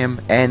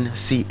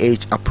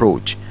IMNCH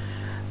approach,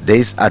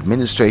 this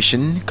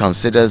administration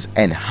considers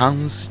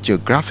enhanced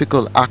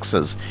geographical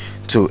access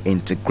to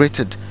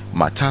integrated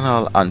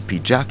maternal and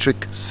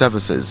pediatric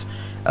services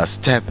a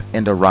step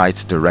in the right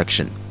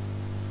direction.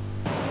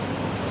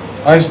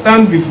 I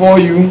stand before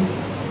you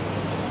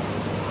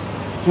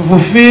to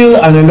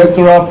fulfill an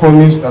electoral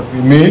promise that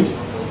we made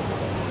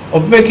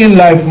of making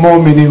life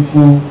more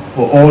meaningful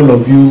for all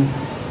of you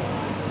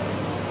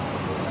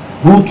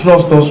who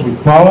trust us with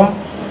power,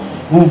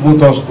 who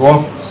vote us to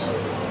office.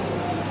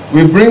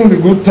 We bring the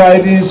good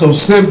tidings of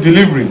safe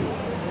delivery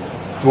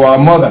to our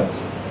mothers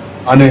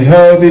and a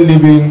healthy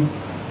living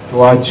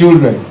to our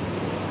children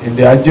in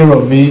the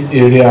Ajeromi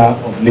area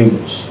of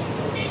Lagos.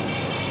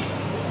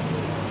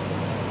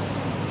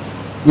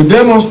 We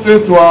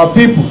demonstrate to our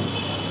people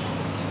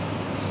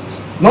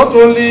not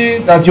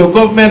only that your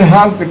government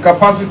has the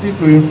capacity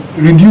to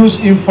reduce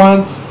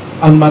infant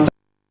and maternal,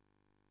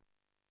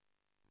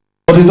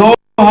 but it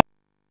also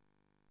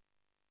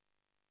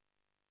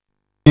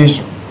has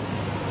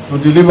to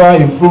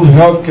deliver improved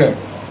health care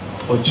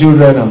for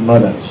children and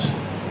mothers.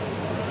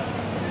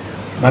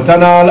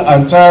 Maternal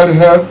and child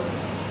health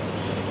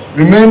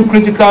remain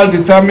critical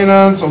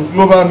determinants of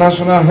global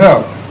national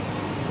health.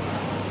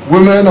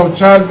 Women of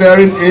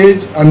childbearing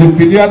age and the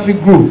pediatric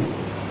group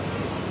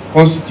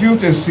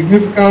constitute a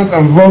significant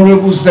and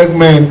vulnerable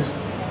segment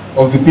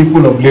of the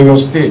people of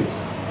Lagos State.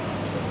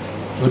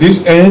 To this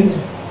end,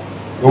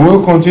 we will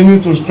continue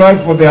to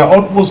strive for their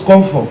utmost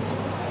comfort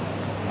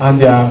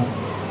and their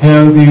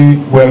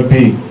healthy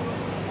well-being.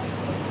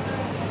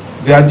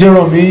 The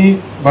Ajeromi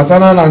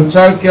Maternal and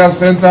Child Care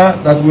Center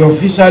that we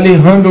officially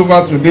hand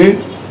over today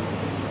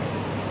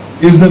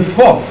is the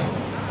fourth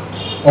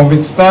of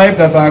its type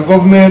that our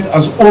government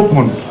has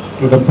opened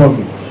to the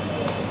public.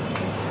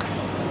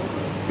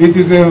 It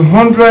is a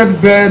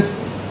 100-bed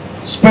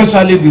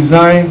specially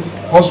designed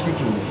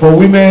hospital for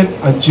women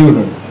and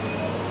children.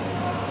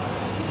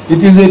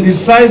 It is a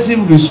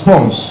decisive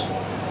response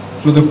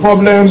to the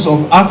problems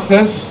of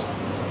access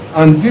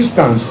and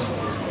distance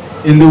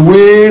in the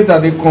way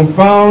that they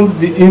compound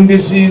the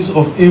indices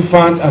of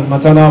infant and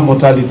maternal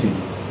mortality.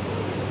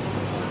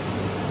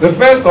 The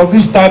first of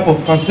this type of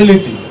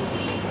facility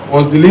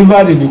was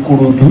delivered in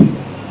Ikorodu.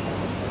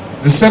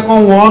 The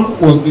second one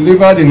was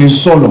delivered in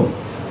Isolo.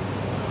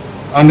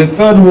 And the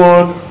third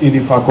one in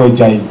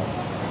Ifakoijayi.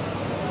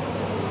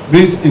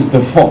 This is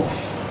the fourth.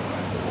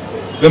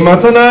 The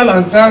maternal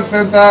and child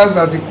centers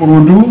at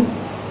Ikorodu,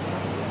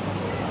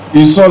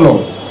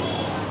 Isolo,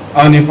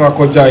 and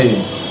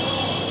Ifakoijayi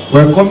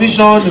were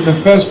commissioned in the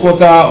first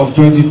quarter of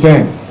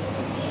 2010.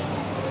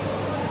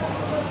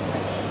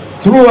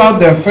 Throughout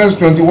their first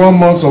 21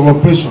 months of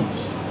operations,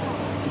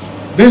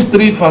 these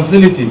three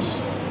facilities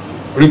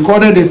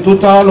recorded a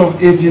total of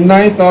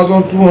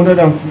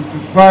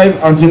 89,255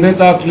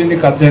 antenatal clinic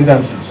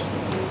attendances.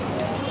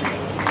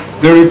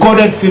 They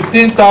recorded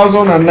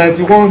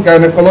 15,091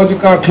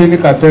 gynecological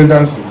clinic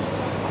attendances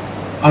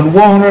and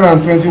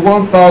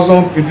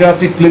 121,000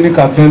 pediatric clinic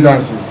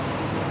attendances,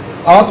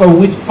 out of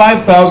which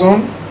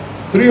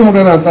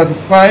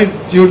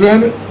 5,335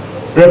 children,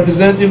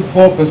 representing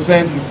 4%,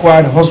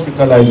 required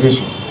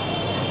hospitalization.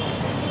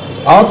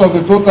 Out of the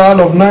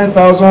total of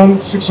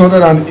 9,689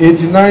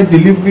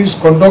 deliveries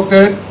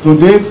conducted to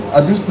date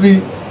at these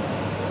three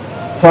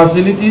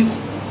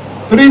facilities,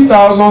 3,653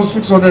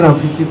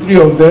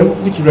 of them,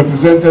 which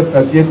represented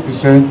 38%,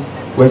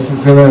 were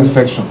cesarean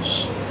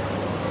sections.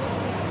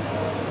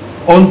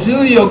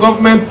 Until your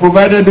government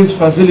provided these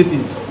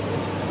facilities,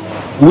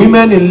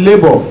 women in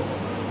labor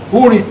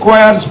who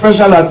required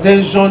special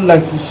attention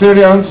like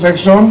cesarean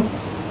section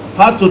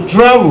had to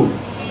travel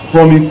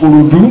from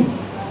Ikorodu,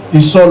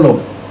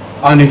 Isolo,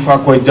 and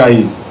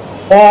Ifakwejayi,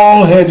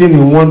 all heading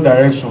in one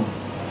direction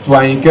to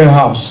Ayinke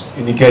House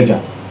in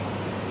Ikeja.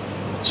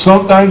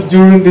 Sometimes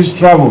during this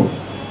travel,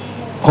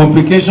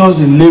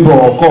 complications in labor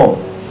occur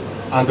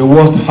and the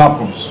worst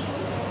happens.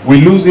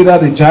 We lose either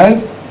the child,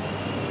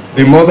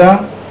 the mother,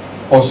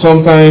 or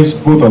sometimes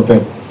both of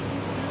them.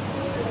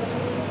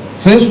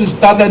 Since we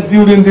started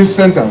building these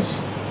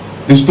centers,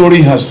 the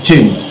story has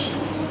changed.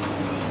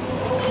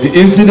 The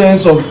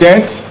incidence of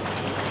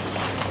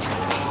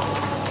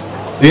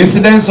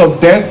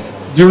death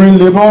during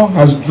labor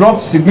has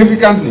dropped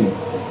significantly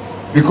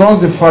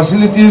because the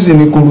facilities in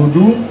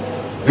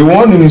Ikorodu, the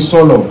one in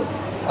Isolo,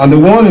 and the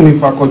one in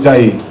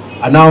Ifakwejayi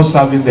are now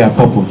serving their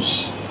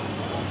purpose.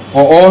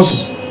 For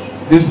us,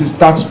 this is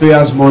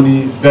taxpayers'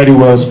 money very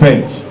well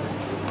spent.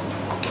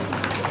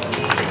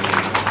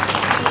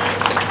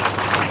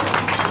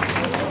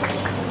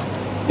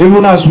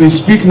 Even as we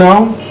speak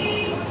now,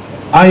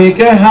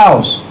 Ayinke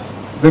House,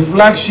 the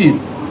flagship,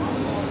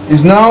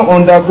 is now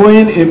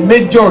undergoing a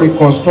major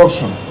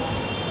reconstruction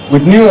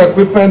with new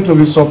equipment to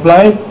be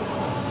supplied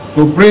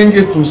to bring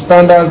it to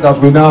standards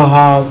that we now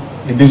have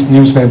in these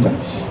new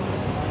centers.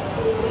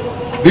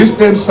 This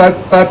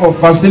type of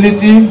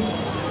facility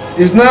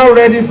is now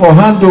ready for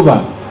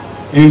handover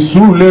in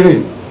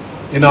Surulere,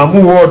 in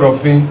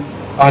Amuwo-Odofin,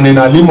 and in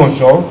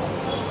Alimosho,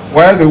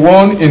 while the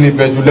one in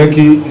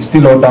Ibejuleki is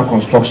still under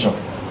construction.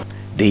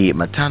 The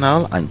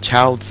Maternal and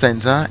Child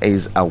Center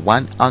is a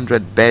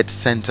 100-bed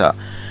center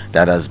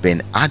that has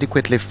been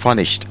adequately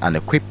furnished and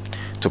equipped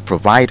to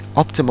provide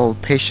optimal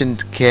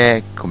patient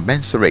care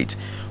commensurate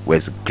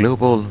with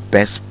global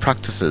best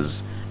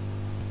practices.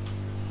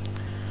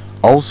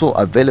 Also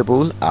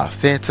available are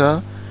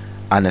theater,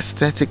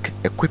 anesthetic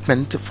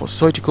equipment for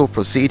surgical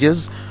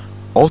procedures,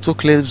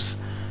 autoclaves,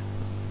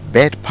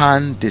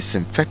 bedpan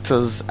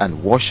disinfectors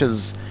and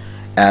washers,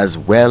 as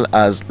well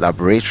as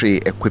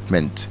laboratory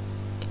equipment.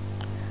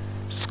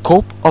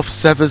 Scope of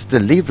service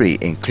delivery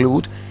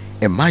include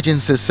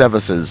emergency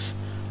services,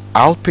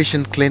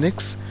 outpatient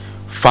clinics,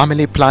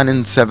 family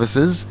planning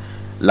services,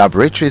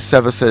 laboratory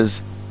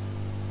services,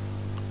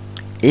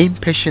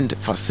 inpatient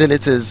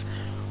facilities,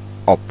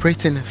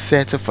 operating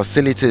theater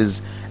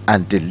facilities,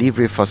 and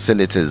delivery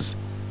facilities.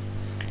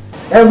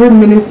 Every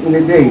minute in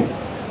a day,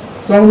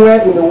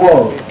 somewhere in the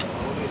world,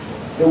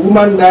 a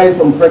woman dies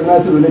from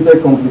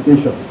pregnancy-related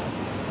complications,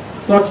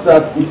 such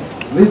that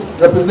this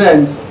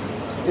represents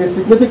a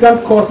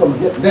significant cause of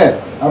death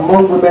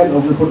among women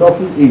of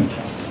reproductive age.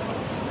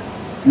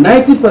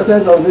 90%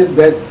 of these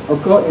deaths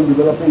occur in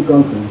developing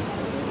countries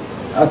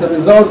as a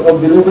result of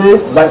delivery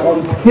by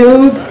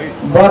unskilled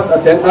birth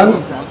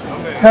attendants,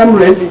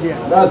 hemorrhage,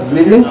 that's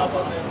bleeding,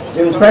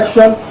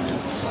 infection,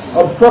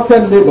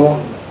 obstructed labor,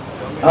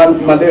 and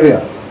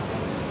malaria.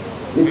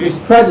 It is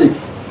tragic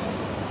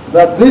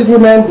that these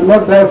women do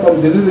not die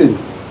from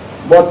diseases,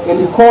 but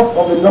in the course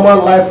of a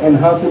normal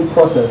life-enhancing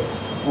process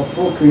of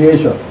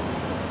procreation.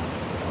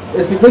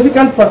 A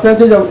significant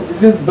percentage of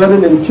disease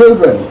burden in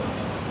children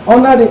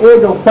under the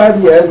age of 5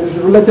 years is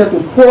related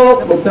to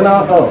poor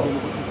maternal health.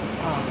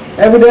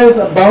 Evidence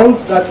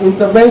abounds that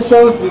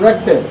interventions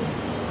directed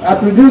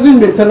at reducing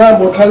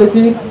maternal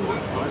mortality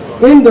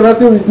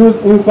indirectly reduce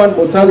infant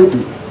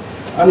mortality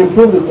and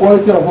improve the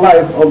quality of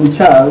life of the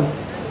child,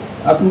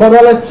 as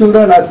motherless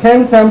children are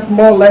 10 times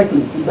more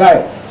likely to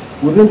die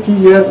within 2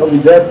 years of the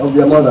death of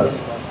their mothers.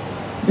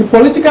 The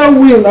political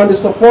will and the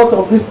support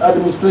of this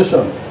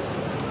administration,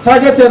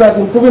 targeted at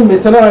improving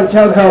maternal and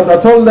child health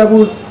at all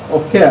levels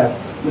of care,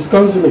 is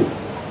consummate.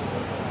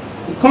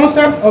 The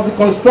concept of the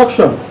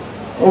construction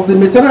of the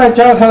maternal and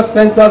child health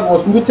centers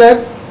was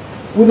mooted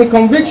with the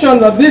conviction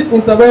that these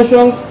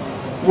interventions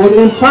would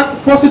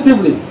impact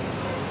positively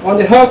on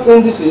the health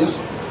indices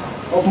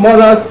of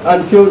mothers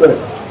and children.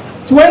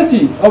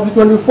 20 of the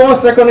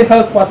 24 secondary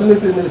health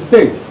facilities in the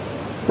state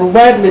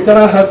provide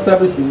maternal health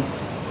services,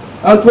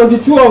 and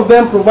 22 of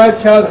them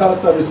provide child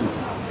health services.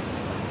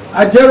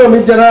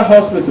 Ajeromi General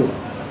Hospital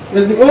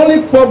is the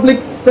only public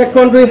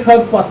secondary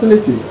health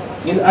facility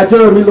in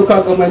Ajeromi local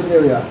government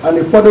area and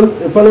a follow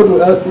to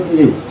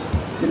LCDA,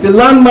 with a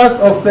landmass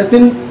of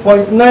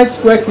 13.9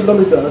 square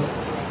kilometers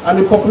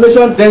and a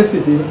population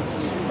density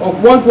of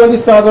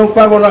 120,542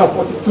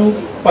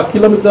 per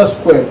kilometer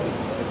square,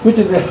 which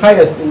is the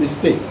highest in the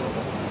state.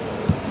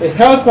 The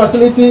health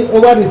facility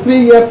over the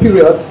 3-year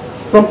period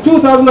from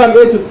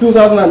 2008 to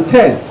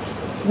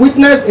 2010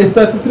 witnessed a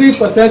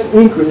 33%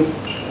 increase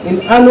in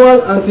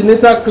annual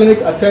antenatal clinic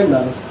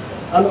attendance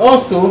and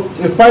also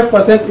a 5%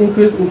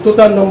 increase in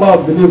total number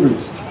of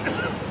deliveries.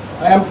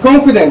 I am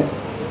confident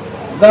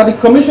that the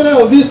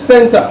commissioner of this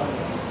center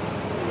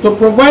to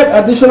provide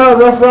additional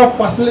referral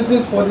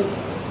facilities for the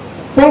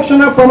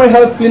functional primary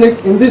health clinics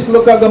in this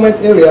local government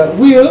area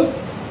will,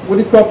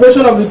 with the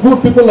cooperation of the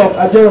good people of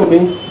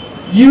Ajeromi,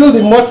 yield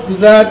the much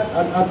desired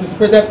and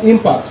anticipated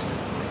impact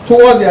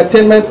towards the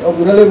attainment of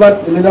the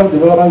relevant Millennium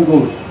Development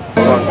Goals.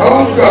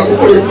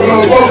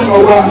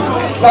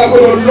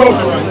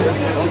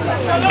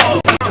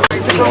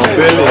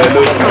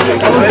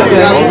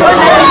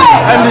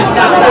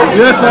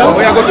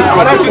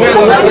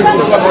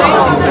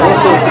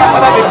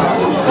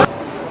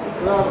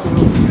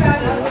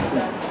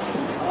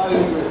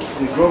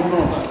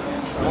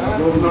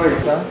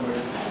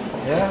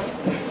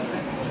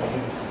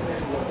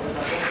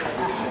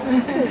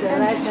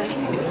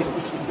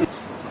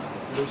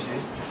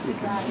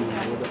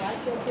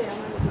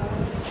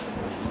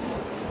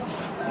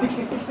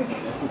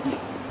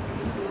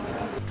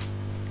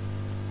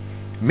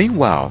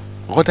 Meanwhile,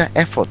 other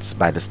efforts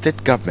by the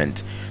state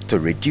government to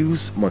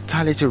reduce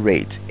mortality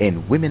rate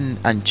in women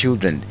and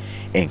children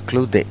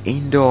include the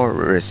indoor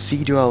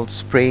residual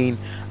spraying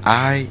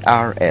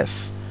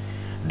IRS.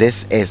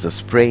 This is the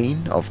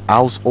spraying of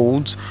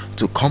households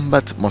to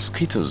combat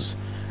mosquitoes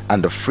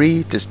and the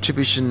free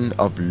distribution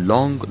of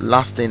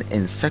long-lasting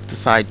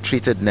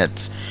insecticide-treated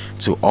nets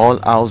to all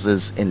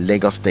houses in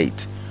Lagos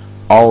State.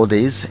 All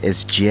this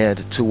is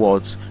geared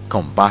towards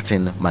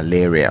combating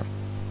malaria.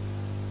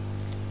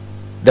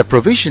 The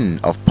provision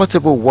of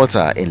potable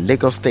water in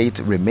Lagos State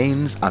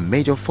remains a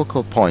major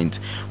focal point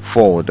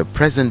for the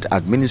present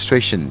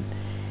administration,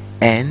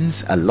 and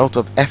a lot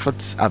of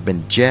efforts have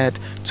been geared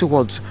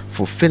towards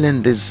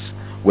fulfilling this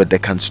with the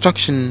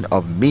construction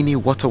of mini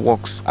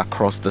waterworks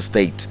across the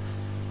state.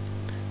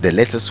 The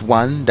latest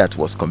one that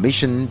was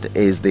commissioned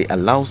is the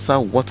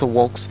Alausa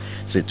Waterworks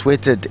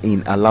situated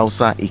in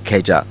Alausa,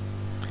 Ikeja.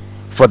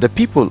 For the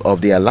people of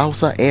the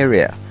Alausa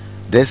area,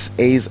 this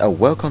is a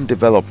welcome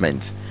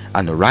development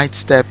and a right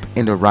step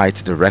in the right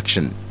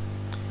direction,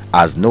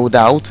 as no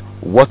doubt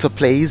water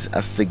plays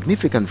a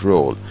significant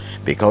role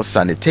because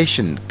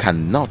sanitation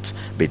cannot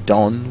be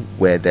done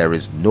where there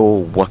is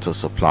no water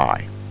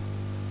supply.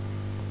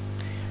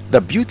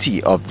 The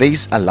beauty of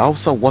this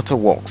Alausa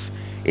Waterworks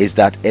is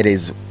that it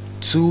is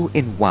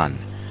 2-in-1,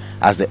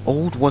 as the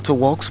old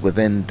waterworks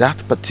within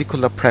that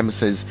particular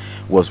premises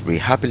was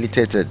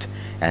rehabilitated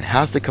and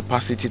has the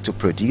capacity to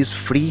produce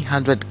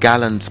 300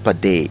 gallons per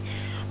day,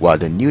 while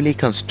the newly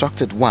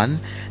constructed one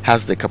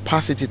has the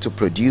capacity to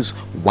produce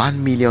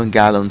 1 million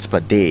gallons per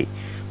day,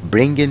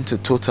 bringing to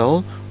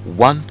total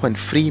 1.3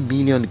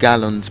 million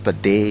gallons per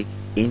day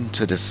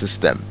into the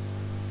system.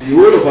 The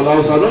word of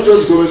Alausa, not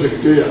just government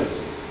secretariat,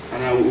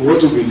 and I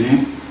want to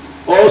believe,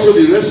 also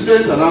the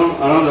residents around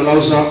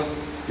Alausa,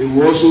 they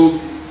will also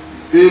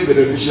be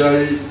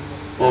beneficiaries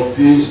of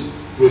this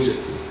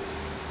project.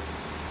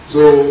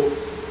 So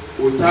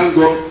we thank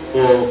God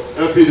for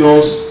helping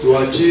us to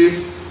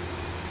achieve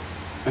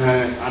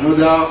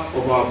another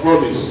of our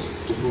promise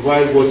to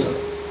provide water.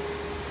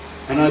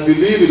 And I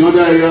believe in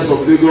other areas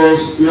of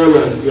Lagos where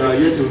we are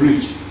yet to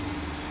reach.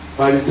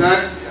 By the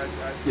time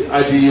the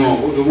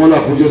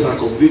Odumola projects are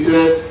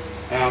completed,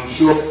 I am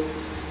sure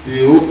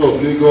the whole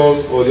of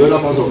Lagos or the other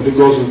parts of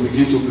Lagos will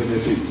begin to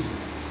benefit.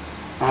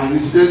 And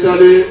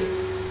incidentally,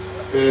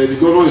 the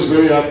government is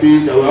very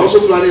happy that we are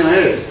also planning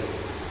ahead.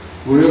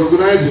 We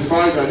recognize the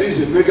fact that this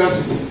is a mega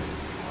city.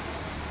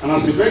 And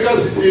as a mega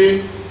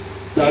city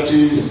that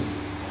is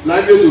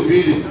likely to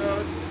be the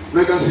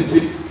mega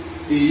city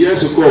in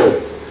years to come,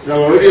 we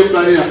are already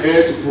planning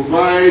ahead to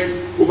provide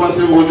over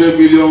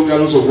 700 million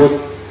gallons of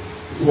water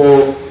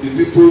for the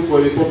people,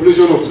 for the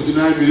population of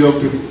 29 million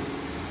people.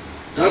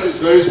 That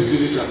is very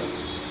significant.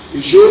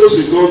 It shows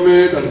a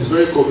government that is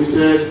very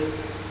committed,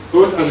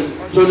 not an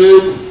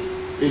alternate,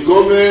 a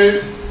government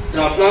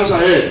that plans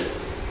ahead,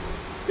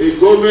 a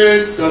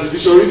government that is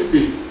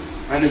visionary,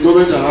 and a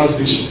government that has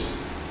vision.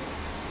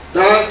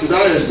 To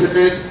that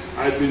extent,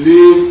 I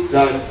believe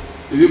that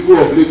the people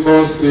of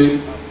Lagos State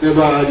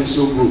never had it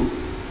so good.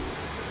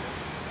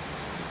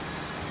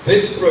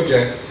 This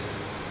project,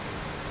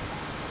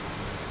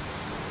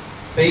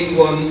 being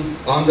one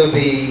under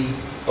the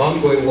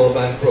ongoing World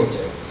Bank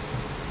project,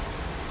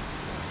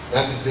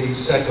 that is the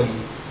second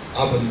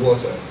urban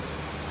water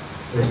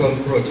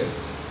reform project,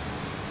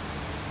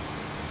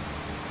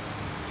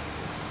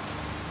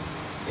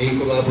 in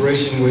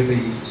collaboration with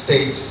the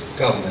state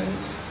government,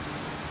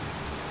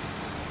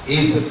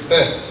 is the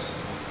first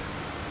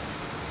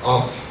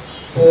of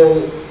 4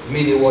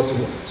 mini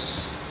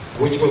waterworks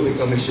which will be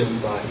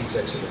commissioned by His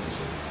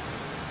Excellency.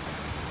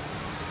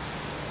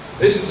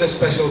 This is a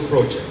special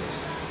project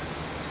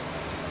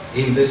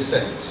in this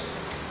sense.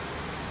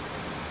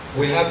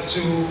 We have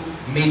 2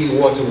 mini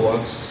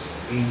waterworks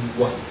in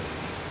one.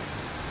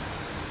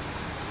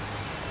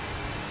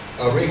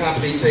 A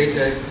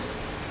rehabilitated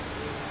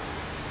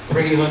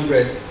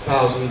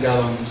 300,000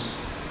 gallons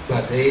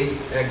per day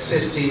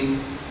existing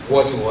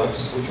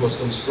waterworks, which was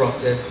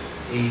constructed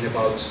in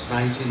about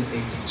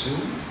 1982,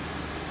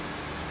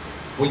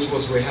 which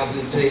was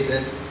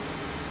rehabilitated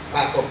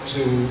back up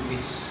to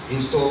its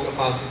installed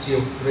capacity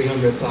of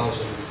 300,000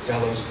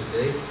 gallons per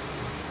day.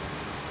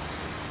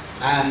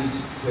 And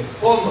the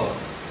former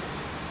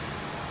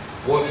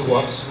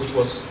waterworks, which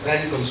was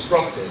then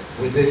constructed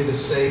within the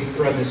same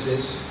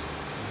premises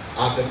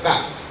at the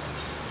back,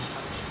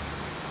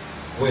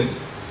 with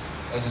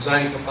a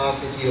design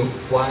capacity of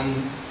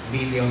 1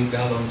 million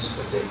gallons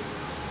per day.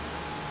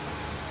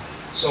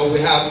 So we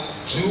have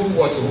two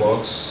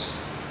waterworks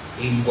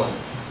in one.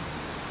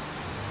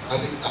 At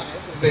the end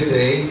of the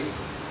day,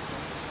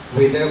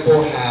 we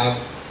therefore have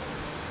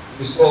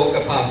installed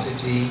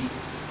capacity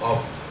of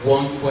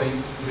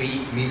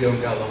 1.3 million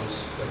gallons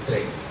per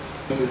day.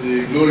 To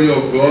the glory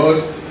of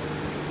God,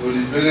 to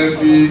the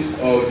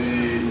benefit of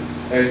the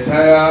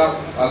entire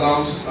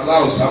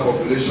Alausa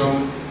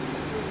population,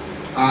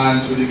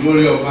 and to the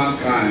glory of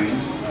mankind,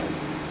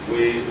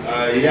 we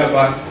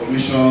hereby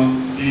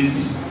commission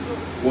this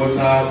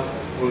water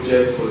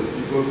project for the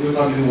people, this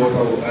new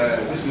water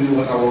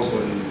works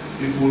for the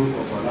people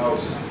of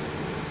Alausa.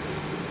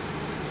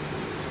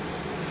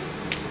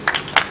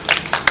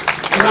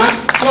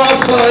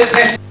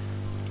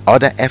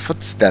 Other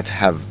efforts that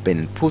have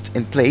been put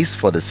in place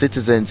for the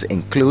citizens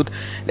include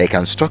the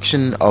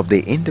construction of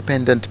the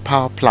Independent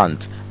Power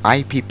Plant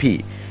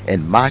IPP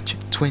in March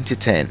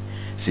 2010,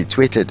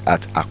 situated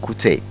at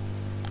Akute.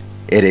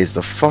 It is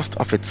the first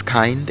of its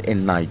kind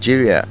in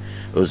Nigeria,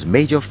 whose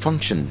major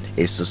function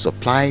is to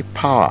supply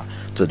power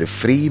to the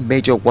three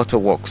major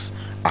waterworks,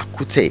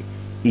 Akute,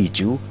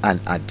 Iju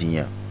and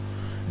Adiyan.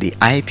 The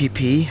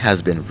IPP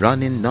has been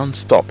running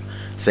non-stop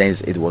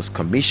since it was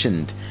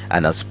commissioned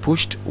and has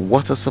pushed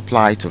water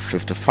supply to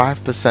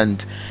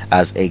 55%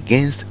 as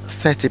against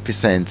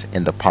 30%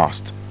 in the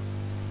past.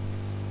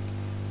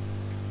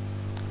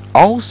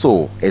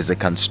 Also is the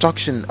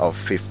construction of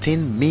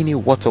 15 mini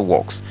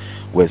waterworks,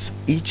 with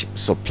each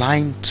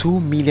supplying 2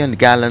 million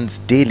gallons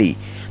daily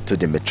to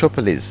the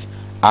metropolis,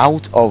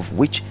 out of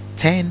which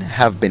 10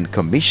 have been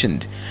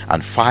commissioned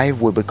and 5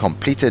 will be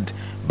completed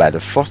by the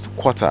first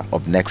quarter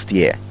of next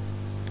year.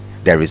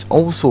 There is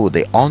also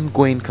the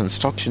ongoing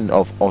construction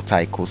of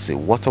Otaikose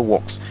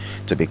Waterworks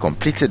to be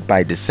completed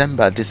by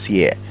December this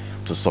year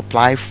to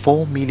supply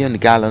 4 million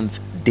gallons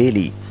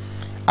daily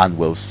and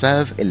will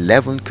serve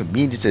 11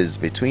 communities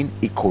between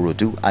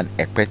Ikorodu and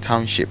Ekpe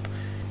Township.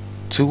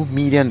 2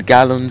 million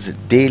gallons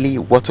daily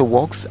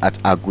waterworks at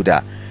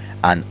Aguda,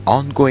 and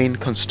ongoing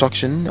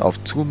construction of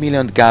 2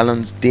 million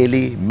gallons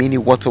daily mini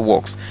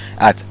waterworks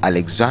at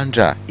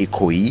Alexandra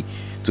Ikoyi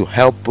to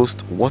help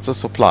boost water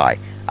supply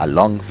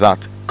along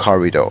that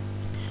corridor.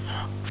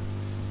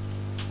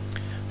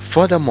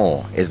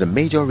 Furthermore is the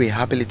major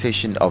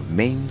rehabilitation of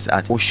mains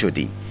at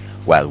Oshodi,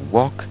 while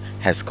work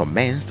has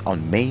commenced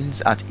on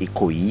mains at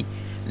Ikoyi,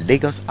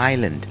 Lagos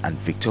Island and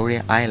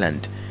Victoria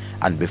Island,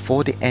 and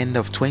before the end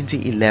of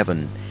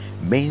 2011,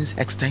 mains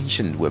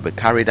extension will be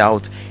carried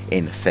out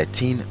in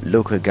 13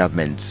 local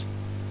governments.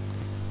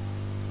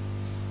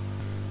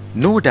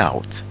 No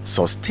doubt,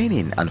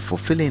 sustaining and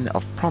fulfilling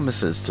of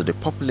promises to the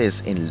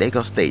populace in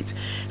Lagos State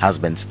has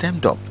been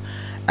stemmed up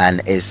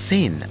and is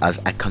seen as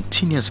a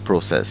continuous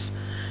process.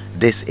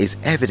 This is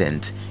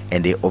evident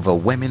in the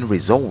overwhelming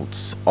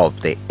results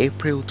of the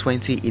April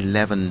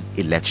 2011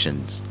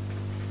 elections.